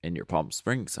your Palm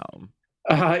Springs home.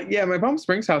 Yeah, my Palm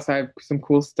Springs house, I have some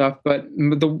cool stuff, but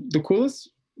the coolest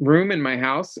room in my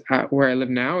house where I live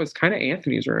now is kind of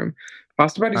Anthony's room.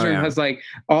 Pasta Buddy's room has like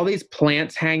all these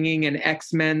plants hanging and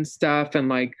X-Men stuff and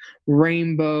like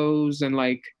rainbows and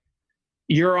like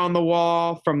You're on the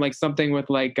Wall from like something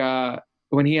with like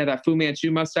when he had that Fu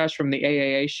Manchu mustache from the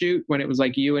AAA shoot when it was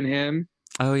like you and him.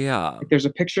 Oh yeah. Like, there's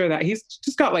a picture of that. He's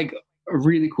just got like a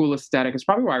really cool aesthetic. It's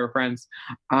probably why we're friends.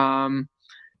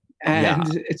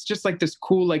 It's just like this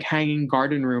cool like hanging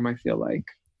garden room, I feel like.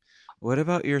 What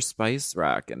about your spice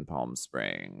rack in Palm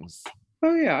Springs?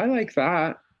 Oh yeah, I like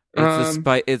that. It's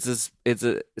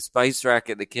a spice rack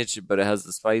in the kitchen, but it has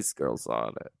the Spice Girls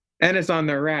on it. And it's on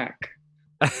their rack.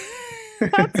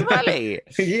 That's funny.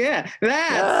 Yeah,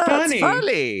 that's funny.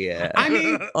 I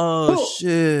mean,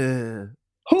 shit.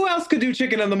 Who else could do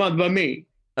Chicken of the Month but me?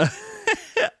 Do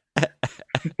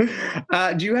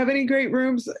you have any great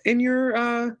rooms in your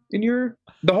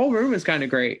the whole room is kind of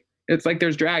great. It's like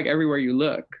there's drag everywhere you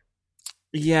look.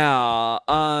 Yeah.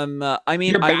 I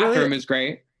mean, your bathroom is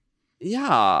great.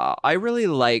 Yeah, I really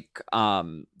like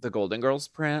the Golden Girls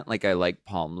print. Like I like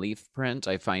palm leaf print.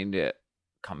 I find it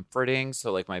comforting.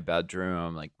 So like my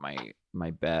bedroom, like my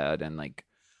bed and like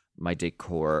my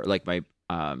decor, like my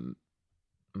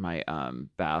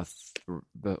bath,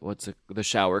 the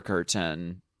shower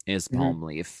curtain is palm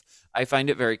leaf. I find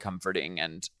it very comforting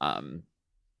and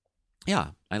yeah,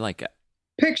 I like it.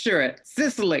 Picture it,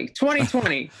 Sicily,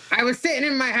 2020. I was sitting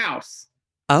in my house.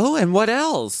 Oh, and what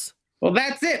else? Well,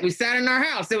 that's it. We sat in our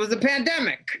house. It was a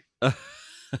pandemic.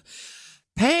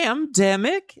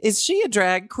 Pandemic? Is she a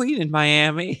drag queen in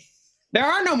Miami? There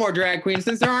are no more drag queens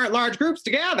since there aren't large groups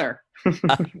together.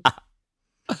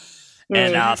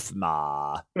 Enough,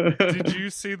 Ma. Did you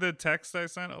see the text I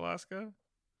sent, Alaska?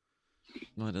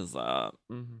 What is that?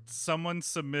 Mm-hmm. Someone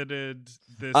submitted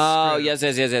this. Oh,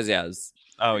 script. yes.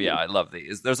 Oh, yeah, I love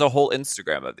these. There's a whole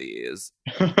Instagram of these.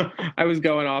 I was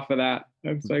going off of that.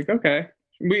 I was like, okay.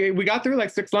 We got through like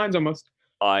 6 lines almost.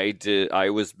 I did. I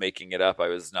was making it up. I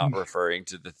was not referring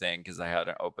to the thing because I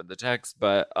hadn't opened the text.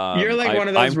 But you're like one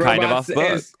of those I'm robots kind of off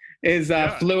book. Is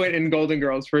fluent in Golden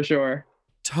Girls for sure.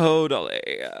 Totally.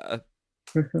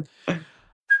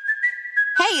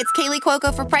 Hey, it's Kaylee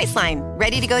Cuoco for Priceline.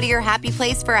 Ready to go to your happy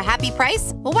place for a happy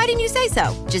price? Well, why didn't you say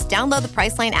so? Just download the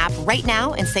Priceline app right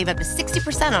now and save up to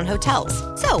 60% on hotels.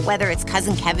 So whether it's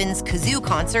Cousin Kevin's Kazoo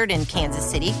Concert in Kansas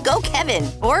City, go Kevin,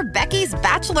 or Becky's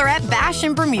Bachelorette Bash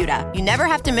in Bermuda, you never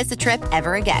have to miss a trip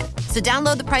ever again. So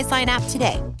download the Priceline app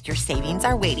today. Your savings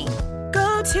are waiting.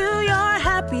 Go to your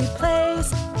happy place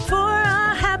for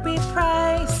a happy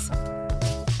price.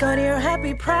 Go to your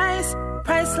happy price,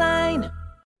 Priceline.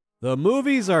 The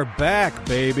movies are back,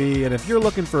 baby, and if you're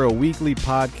looking for a weekly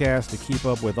podcast to keep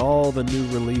up with all the new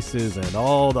releases and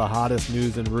all the hottest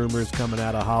news and rumors coming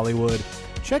out of Hollywood,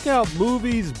 check out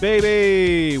Movies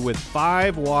Baby with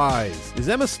 5 Ys. Is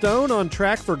Emma Stone on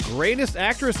track for greatest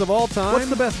actress of all time? What's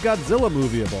the best Godzilla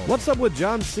movie of all? What's up with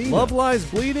John Cena? Love Lies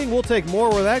Bleeding? We'll take more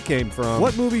where that came from.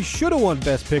 What movie should have won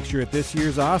Best Picture at this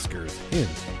year's Oscars? Hint.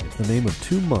 The name of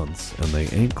 2 months, and they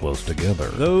ain't close together.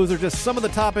 Those are just some of the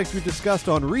topics we've discussed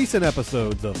on recent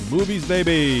episodes of Movies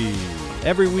Baby.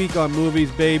 Every week on Movies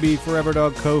Baby, Forever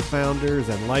Dog co-founders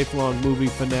and lifelong movie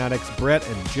fanatics Brett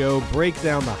and Joe break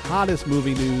down the hottest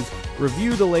movie news,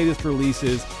 review the latest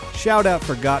releases, shout out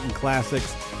forgotten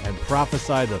classics, and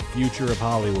prophesy the future of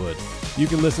Hollywood. You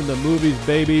can listen to Movies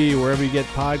Baby wherever you get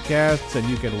podcasts, and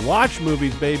you can watch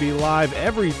Movies Baby live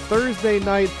every Thursday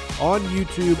night on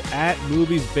YouTube at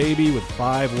Movies Baby with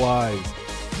 5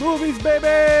 Ys. Movies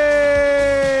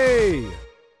Baby!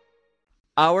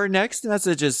 Our next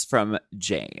message is from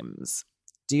James.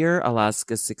 Dear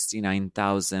Alaska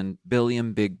 69,000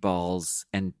 billion big balls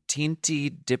and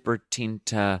Teenty Dipper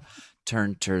Tinta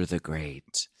Turnter the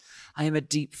Great. I am a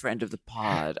deep friend of the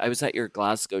pod. I was at your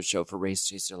Glasgow show for Race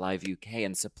Chaser Live UK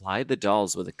and supplied the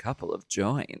dolls with a couple of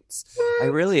joints. I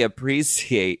really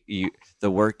appreciate the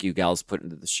work you gals put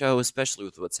into the show, especially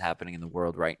with what's happening in the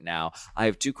world right now. I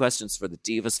have 2 questions for the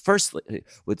divas. Firstly,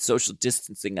 with social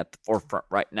distancing at the forefront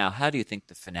right now, how do you think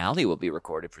the finale will be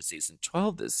recorded for season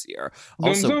 12 this year?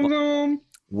 Also,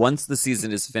 once the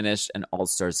season is finished and All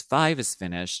Stars 5 is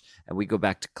finished and we go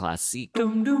back to Classique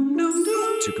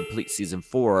to complete season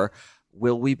 4,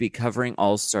 will we be covering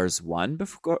All Stars 1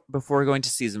 before going to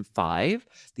season 5?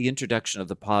 The introduction of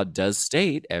the pod does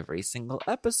state every single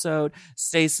episode,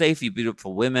 stay safe, you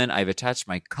beautiful women. I've attached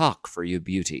my cock for you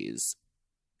beauties.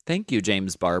 Thank you,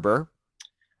 James Barber.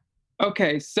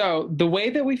 Okay, so the way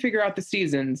that we figure out the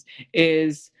seasons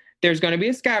is there's going to be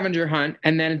a scavenger hunt,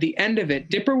 and then at the end of it,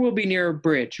 Dipper will be near a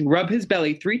bridge, rub his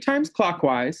belly 3 times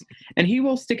clockwise, and he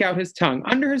will stick out his tongue.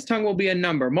 Under his tongue will be a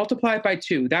number. Multiply it by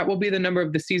 2. That will be the number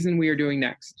of the season we are doing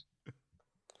next.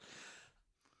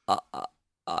 I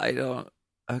don't...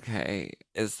 Okay.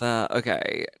 Is that...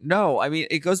 Okay. No, I mean,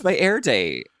 it goes by air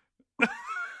date.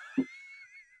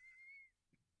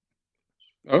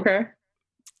 Okay.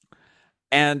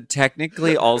 And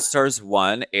technically, All Stars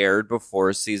 1 aired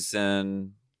before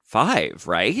season 5,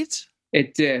 right?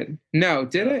 It did. No,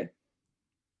 did it?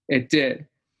 It did.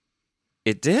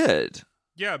 It did.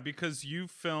 Yeah, because you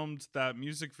filmed that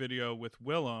music video with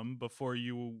Willem before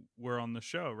you were on the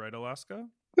show, right, Alaska?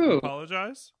 Who?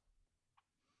 Apologize.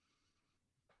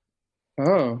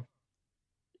 Oh.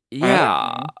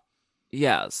 Yeah.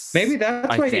 Yes. Maybe that's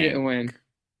why think. he didn't win.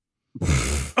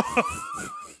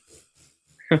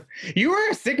 You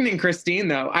were sickening, Christine,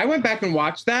 though. I went back and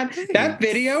watched that. That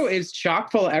video is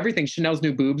chock full of everything. Chanel's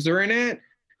new boobs are in it.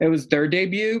 It was their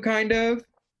debut, kind of.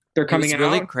 They're coming out. It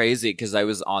was really crazy because I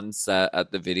was on set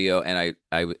at the video and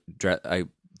I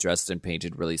dressed and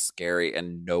painted really scary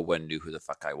and no one knew who the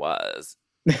fuck I was.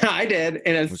 I did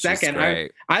in a second.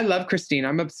 I love Christine.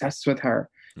 I'm obsessed with her.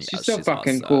 She's so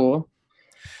fucking awesome. cool.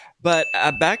 But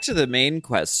back to the main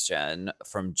question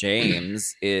from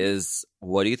James is,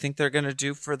 what do you think they're going to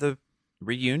do for the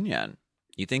reunion?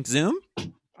 You think Zoom?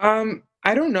 I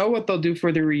don't know what they'll do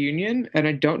for the reunion, and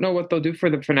I don't know what they'll do for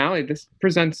the finale. This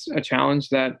presents a challenge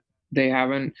that they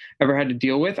haven't ever had to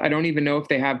deal with. I don't even know if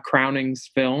they have crownings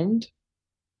filmed.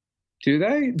 Do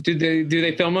they? Do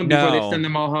they film them before they send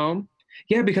them all home?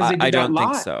 Yeah, because they did I that don't live.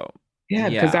 think so. Yeah,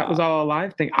 because that was all a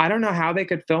live thing. I don't know how they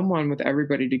could film one with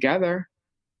everybody together.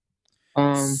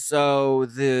 This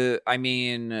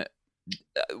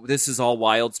is all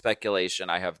wild speculation.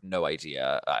 I have no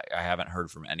idea. I haven't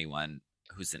heard from anyone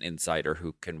who's an insider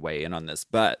who can weigh in on this.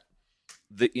 But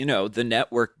the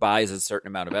network buys a certain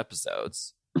amount of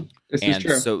episodes, is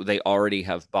true. So they already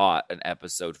have bought an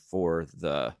episode for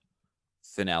the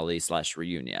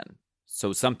finale/reunion.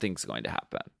 So something's going to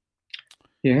happen.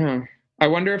 Yeah, I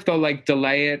wonder if they'll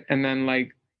delay it and then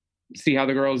see how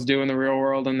the girls do in the real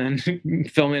world and then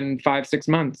film in 5-6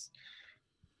 months.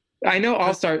 I know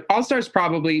All Stars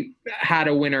probably had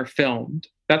a winner filmed.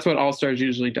 That's what All Stars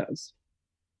usually does.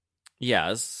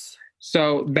 Yes.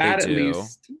 So that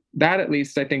at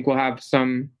least I think we'll have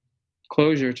some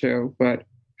closure to. But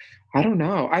I don't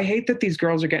know. I hate that these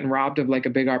girls are getting robbed of like a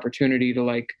big opportunity to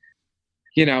like,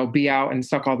 you know, be out and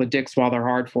suck all the dicks while they're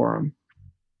hard for them.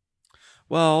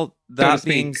 Well, that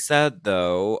being said,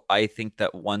 though, I think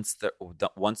that once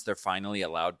they're finally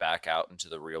allowed back out into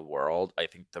the real world, I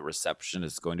think the reception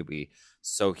is going to be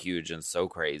so huge and so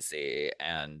crazy,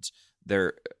 and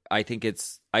I think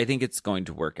it's going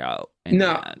to work out in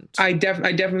the end. I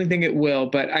definitely think it will,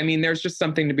 but I mean, there's just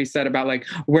something to be said about like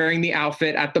wearing the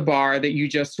outfit at the bar that you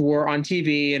just wore on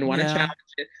TV and want to challenge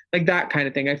it, like that kind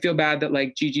of thing. I feel bad that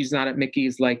like Gigi's not at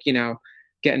Mickey's, like, you know,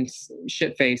 getting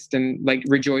shit-faced and like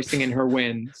rejoicing in her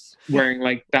wins, wearing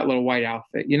like that little white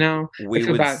outfit, you know.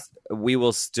 We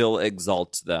will still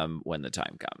exalt them when the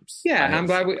time comes. Yeah,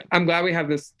 I'm glad we have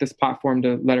this platform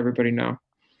to let everybody know.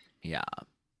 Yeah.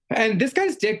 And this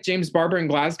guy's dick, James Barber in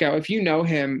Glasgow, if you know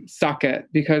him, suck it,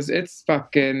 because it's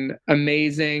fucking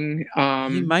amazing.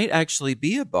 He might actually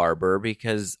be a barber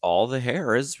because all the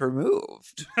hair is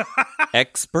removed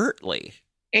expertly.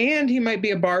 And he might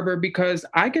be a barber because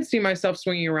I could see myself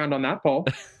swinging around on that pole.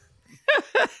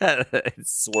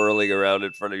 Swirling around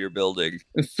in front of your building.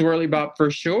 Swirly bop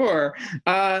for sure.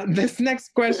 This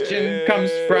next question comes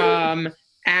from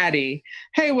Addie.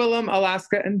 Hey, Willem,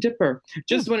 Alaska, and Dipper.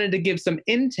 Just wanted to give some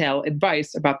intel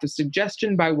advice about the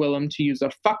suggestion by Willem to use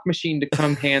a fuck machine to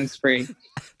come hands-free.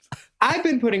 I've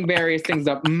been putting various things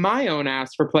up my own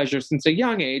ass for pleasure since a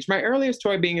young age, my earliest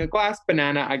toy being a glass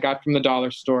banana I got from the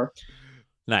dollar store.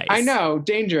 Nice. I know,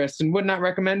 dangerous and would not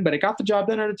recommend, but it got the job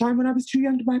done at a time when I was too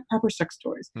young to buy proper sex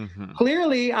toys. Mm-hmm.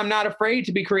 Clearly, I'm not afraid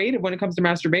to be creative when it comes to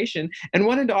masturbation and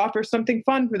wanted to offer something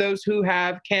fun for those who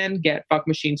can get fuck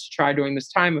machines to try during this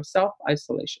time of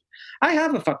self-isolation. I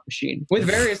have a fuck machine with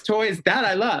various toys that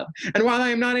I love, and while I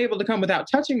am not able to come without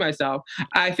touching myself,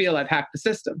 I feel I've hacked the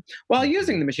system. While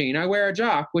using the machine, I wear a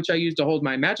jock, which I use to hold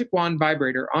my magic wand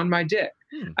vibrator on my dick.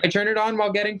 I turn it on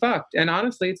while getting fucked, and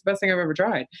honestly, it's the best thing I've ever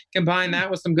tried. Combine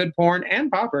that with some good porn and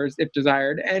poppers, if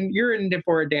desired, and you're in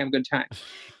for a damn good time.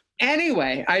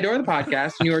 Anyway, I adore the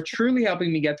podcast, and you are truly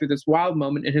helping me get through this wild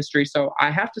moment in history, so I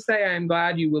have to say I am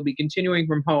glad you will be continuing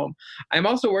from home. I'm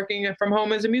also working from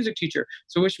home as a music teacher,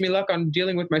 so wish me luck on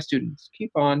dealing with my students.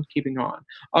 Keep on keeping on.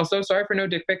 Also, sorry for no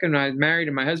dick pic, and I was married,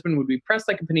 and my husband would be pressed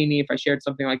like a panini if I shared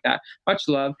something like that. Much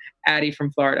love, Addie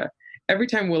from Florida. Every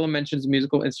time Willem mentions a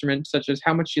musical instrument, such as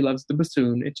how much she loves the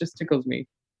bassoon, it just tickles me.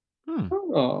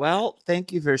 Oh. Well,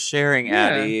 thank you for sharing,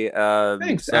 Addie.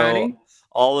 Thanks, Addie.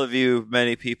 All of you,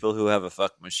 many people who have a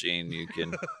fuck machine, you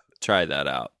can try that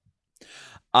out.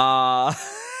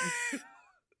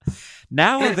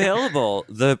 Now available,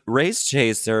 the Race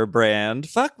Chaser brand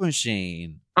fuck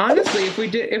machine. Honestly, if we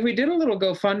did a little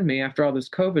GoFundMe after all this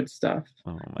COVID stuff.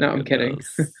 Oh no, I'm kidding.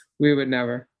 We would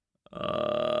never.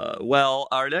 Well,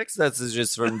 our next message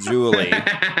is from Julie.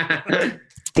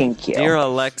 Thank you. Dear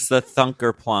Alexa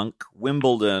Thunker Plunk,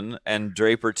 Wimbledon, and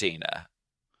Drapertina.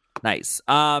 Nice.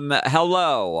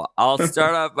 Hello. I'll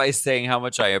start off by saying how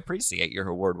much I appreciate your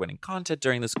award-winning content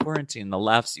during this quarantine, the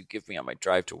laughs you give me on my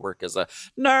drive to work as a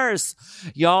nurse.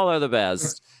 Y'all are the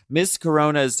best. Miss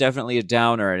Corona is definitely a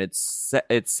downer, and it's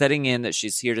setting in that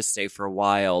she's here to stay for a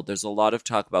while. There's a lot of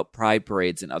talk about pride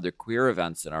parades and other queer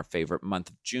events in our favorite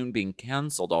month of June being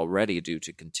canceled already due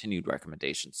to continued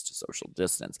recommendations to social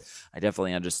distance. I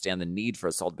definitely understand the need for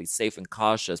us all to be safe and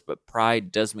cautious, but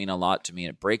pride does mean a lot to me,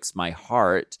 and it breaks my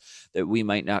heart that we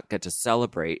might not get to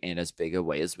celebrate in as big a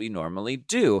way as we normally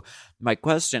do. My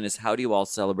question is, how do you all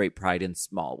celebrate pride in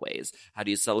small ways? How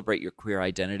do you celebrate your queer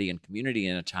identity and community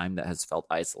in a time that has felt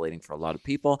isolating for a lot of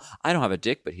people? I don't have a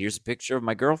dick, but here's a picture of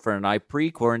my girlfriend and I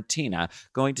pre-quarantina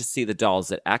going to see the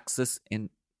dolls at Axis in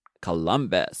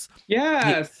Columbus.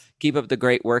 Yes. Keep up the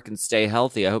great work and stay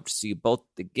healthy. I hope to see you both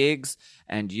at the gigs,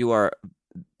 and you are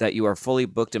fully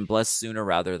booked and blessed sooner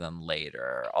rather than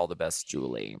later. All the best,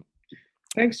 Julie.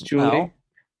 Thanks, Julie. Well,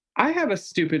 I have a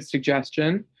stupid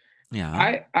suggestion.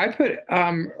 Yeah. I put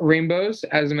rainbows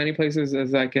as many places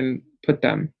as I can put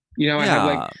them. You know,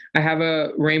 I have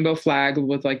a rainbow flag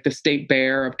with like the state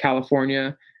bear of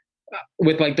California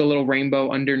with like the little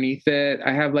rainbow underneath it.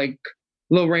 I have like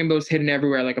little rainbows hidden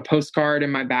everywhere, like a postcard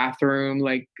in my bathroom.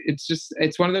 Like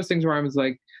it's one of those things where I was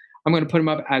like, I'm going to put them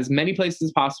up as many places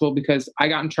as possible because I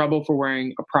got in trouble for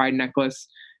wearing a pride necklace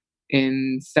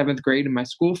in 7th grade in my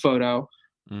school photo.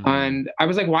 Mm-hmm. And I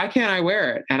was like, why can't I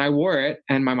wear it? And I wore it,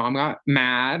 and my mom got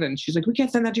mad, and she's like, we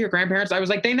can't send that to your grandparents. I was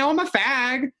like, they know I'm a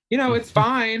fag. You know, it's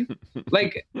fine.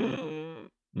 Like,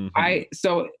 mm-hmm.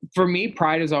 So for me,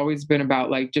 pride has always been about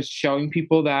like just showing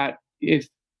people that if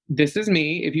this is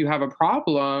me, if you have a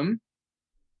problem,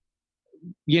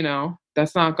 you know,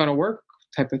 that's not going to work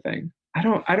type of thing. I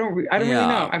don't really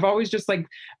know. I've always just like,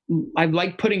 I've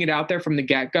liked putting it out there from the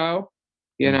get-go,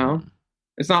 you know?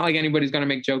 It's not like anybody's going to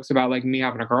make jokes about like me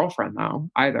having a girlfriend though,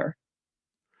 either.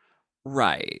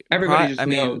 Right. Everybody just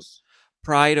knows.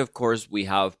 Pride, of course, we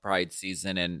have Pride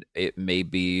season and it may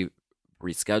be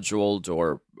rescheduled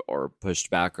or pushed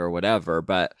back or whatever,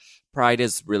 but Pride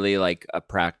is really like a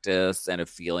practice and a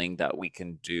feeling that we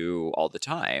can do all the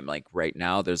time. Like right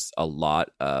now, there's a lot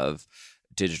of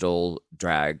digital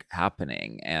drag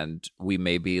happening and we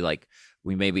may be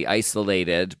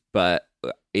isolated, but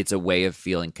it's a way of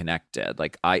feeling connected.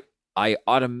 Like I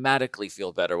automatically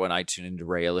feel better when I tune into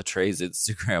Rhea Latrey's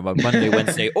Instagram on Monday,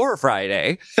 Wednesday, or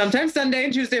Friday. Sometimes Sunday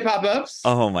and Tuesday pop-ups.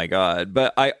 Oh my God.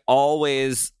 But I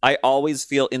always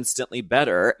feel instantly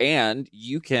better. And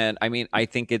you can, I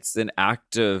think it's an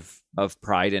act of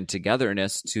pride and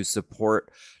togetherness to support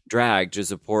drag, to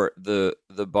support the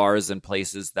bars and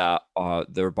places that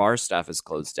their bar staff is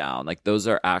closed down. Like those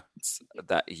are acts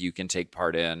that you can take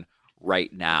part in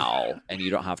right now and you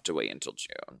don't have to wait until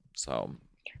June. So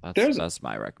that's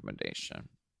my recommendation.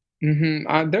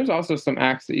 There's also some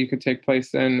acts that you could take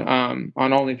place in on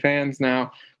OnlyFans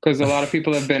now, because a lot of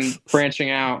people have been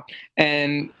branching out.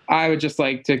 And I would just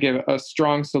like to give a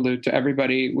strong salute to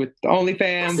everybody with the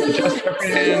OnlyFans, Just for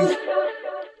Fans.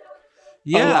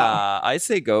 Yeah, I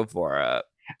say go for it.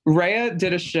 Rhea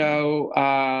did a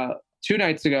show 2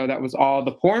 nights ago that was all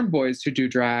the porn boys who do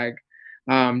drag.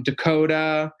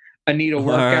 Dakota, Anita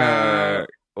Workout.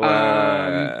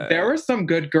 There were some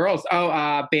good girls.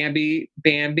 Bambi,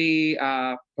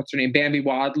 what's her name? Bambi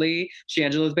Wadley,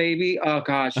 Shangela's baby. Oh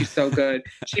God, she's so good.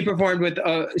 She performed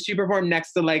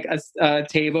next to like a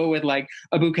table with like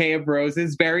a bouquet of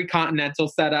roses, very continental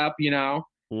setup, you know.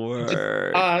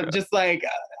 Just like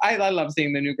I love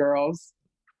seeing the new girls.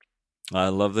 I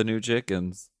love the new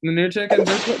chickens. The new chickens,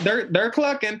 they're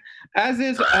clucking. As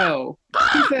is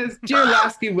he says, "Dear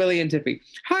Lasky, Willie, and Tiffy,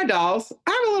 hi dolls.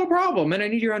 I have a little problem, and I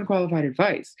need your unqualified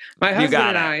advice. My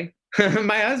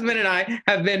husband and I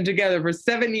have been together for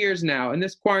 7 years now, and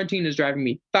this quarantine is driving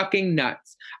me fucking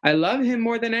nuts. I love him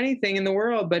more than anything in the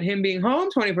world, but him being home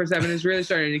 24/7 is really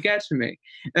starting to get to me.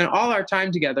 And all our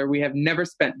time together, we have never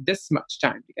spent this much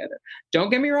time together. Don't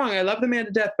get me wrong, I love the man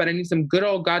to death, but I need some good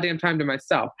old goddamn time to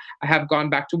myself. I have gone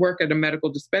back to work at a medical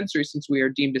dispensary since we are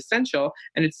deemed essential,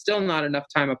 and it's still not enough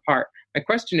time apart. My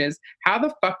question is, how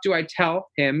the fuck do I tell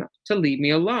him to leave me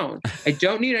alone? I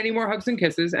don't need any more hugs and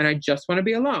kisses, and I just want to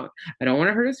be alone. I don't want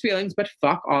to hurt his feelings, but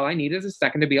fuck, all I need is a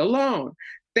second to be alone.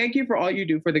 Thank you for all you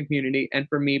do for the community and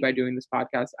for me by doing this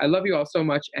podcast. I love you all so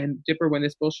much, and Dipper, when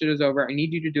this bullshit is over, I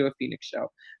need you to do a Phoenix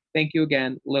show. Thank you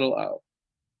again, little O."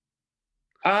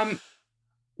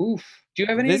 Do you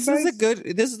have any advice?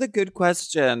 This is a good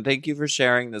question. Thank you for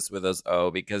sharing this with us,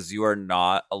 because you are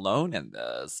not alone in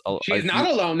this. She's not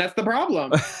alone. That's the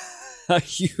problem. A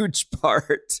huge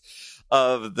part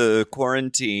of the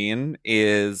quarantine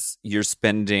is you're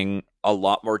spending a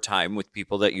lot more time with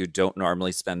people that you don't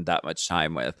normally spend that much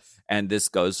time with. And this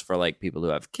goes for like people who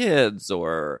have kids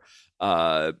or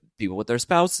people with their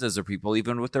spouses or people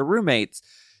even with their roommates.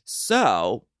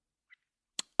 So,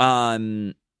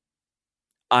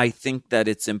 I think that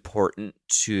it's important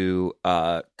to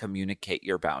communicate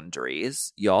your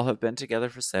boundaries. Y'all have been together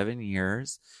for 7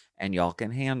 years and y'all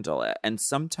can handle it. And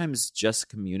sometimes just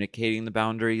communicating the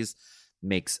boundaries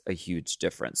makes a huge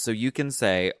difference. So you can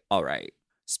say, all right,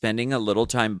 spending a little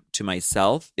time to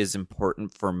myself is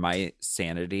important for my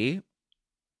sanity.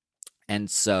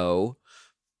 And so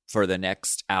for the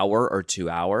next hour or 2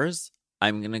 hours,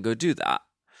 I'm going to go do that.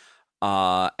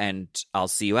 And I'll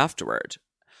see you afterward.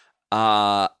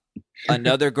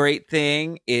 Another great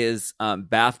thing is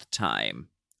bath time.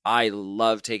 I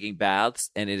love taking baths,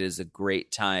 and it is a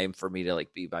great time for me to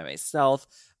like be by myself.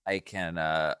 I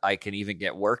can even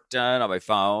get work done on my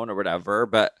phone or whatever,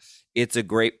 but it's a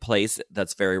great place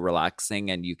that's very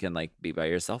relaxing, and you can like be by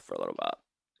yourself for a little bit.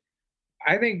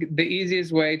 I think the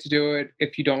easiest way to do it,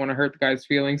 if you don't want to hurt the guy's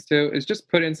feelings too, is just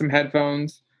put in some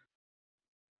headphones.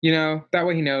 You know, that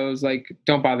way he knows, like,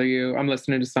 don't bother you. I'm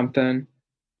listening to something.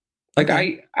 Like,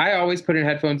 okay. I always put in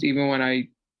headphones even when I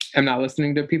am not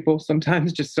listening to people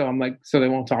sometimes, just so I'm like, so they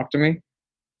won't talk to me.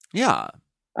 Yeah.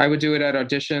 I would do it at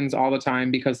auditions all the time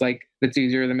because, like, it's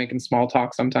easier than making small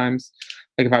talk sometimes.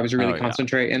 Like, if I was really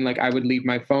concentrating, like, I would leave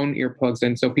my phone earplugs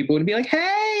in so people would be like,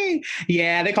 hey,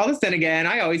 yeah, they called us in again.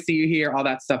 I always see you here, all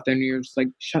that stuff. Then you're just like,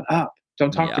 shut up.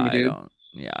 Don't talk to me, dude.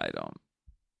 I don't.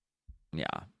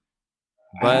 Yeah.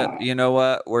 But you know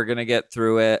what? We're going to get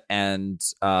through it. And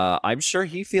I'm sure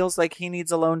he feels like he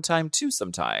needs alone time too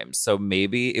sometimes. So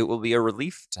maybe it will be a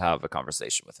relief to have a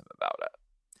conversation with him about it.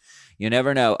 You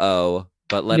never know,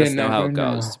 but let us know how it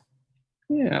goes.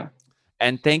 Yeah.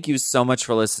 And thank you so much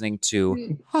for listening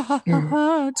to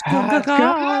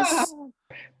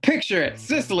Picture it,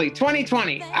 Sicily,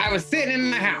 2020. I was sitting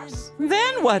in my house.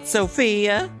 Then what,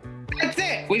 Sophia? That's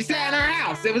it. We sat in our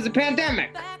house. It was a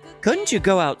pandemic. Couldn't you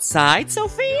go outside,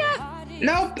 Sophia?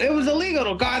 Nope, it was illegal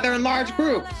to gather in large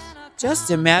groups. Just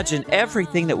imagine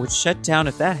everything that would shut down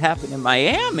if that happened in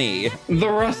Miami. The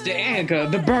Rusty Anchor,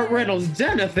 the Burt Reynolds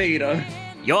Dinner Theater.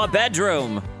 Your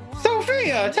bedroom.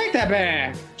 Sophia, take that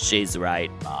back. She's right,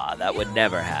 Ma. That would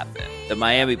never happen. The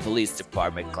Miami Police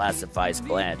Department classifies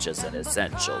Blanche as an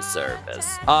essential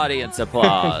service. Audience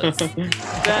applause. Dun,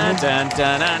 dun, dun,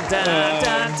 dun, dun,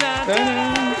 dun, dun,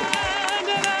 dun.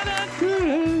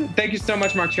 Thank you so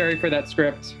much, Mark Cherry, for that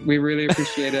script. We really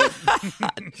appreciate it.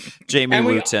 Jamie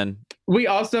Wooten. We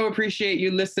also appreciate you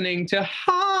listening to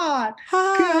Hot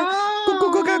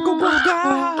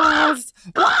Goss.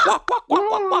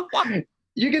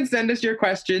 You can send us your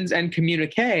questions and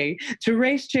communique to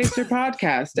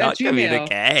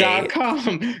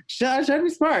racechaserpodcast@gmail.com. Try to be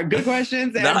smart. Good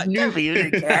questions and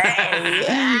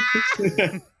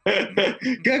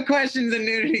good questions and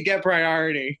nudity get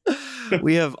priority.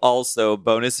 We have also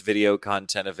bonus video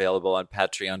content available on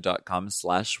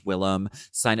patreon.com/Willem.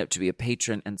 Sign up to be a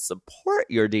patron and support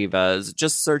your divas.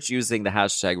 Just search using the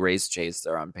hashtag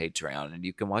RaceChaser on Patreon and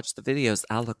you can watch the videos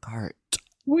a la carte.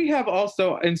 We have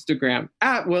also Instagram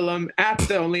 @Willem,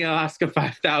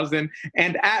 @TheOnlyAlaska5000,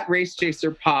 and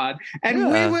 @RaceChaserPod.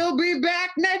 And we will be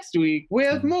back next week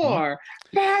with more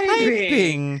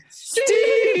piping,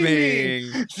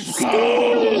 steaming,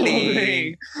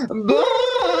 scalding,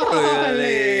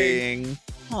 boiling,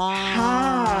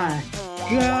 hot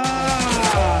goss.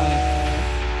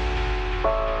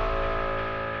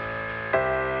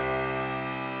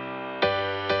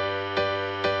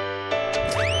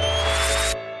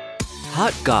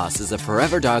 Hot Goss is a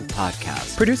Forever Dog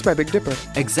podcast. Produced by Big Dipper.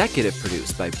 Executive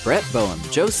produced by Brett Boehm,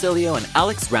 Joe Cilio, and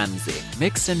Alex Ramsey.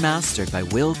 Mixed and mastered by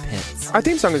Will Pitts. Our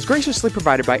theme song is graciously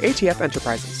provided by ATF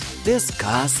Enterprises. This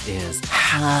goss is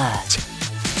hot.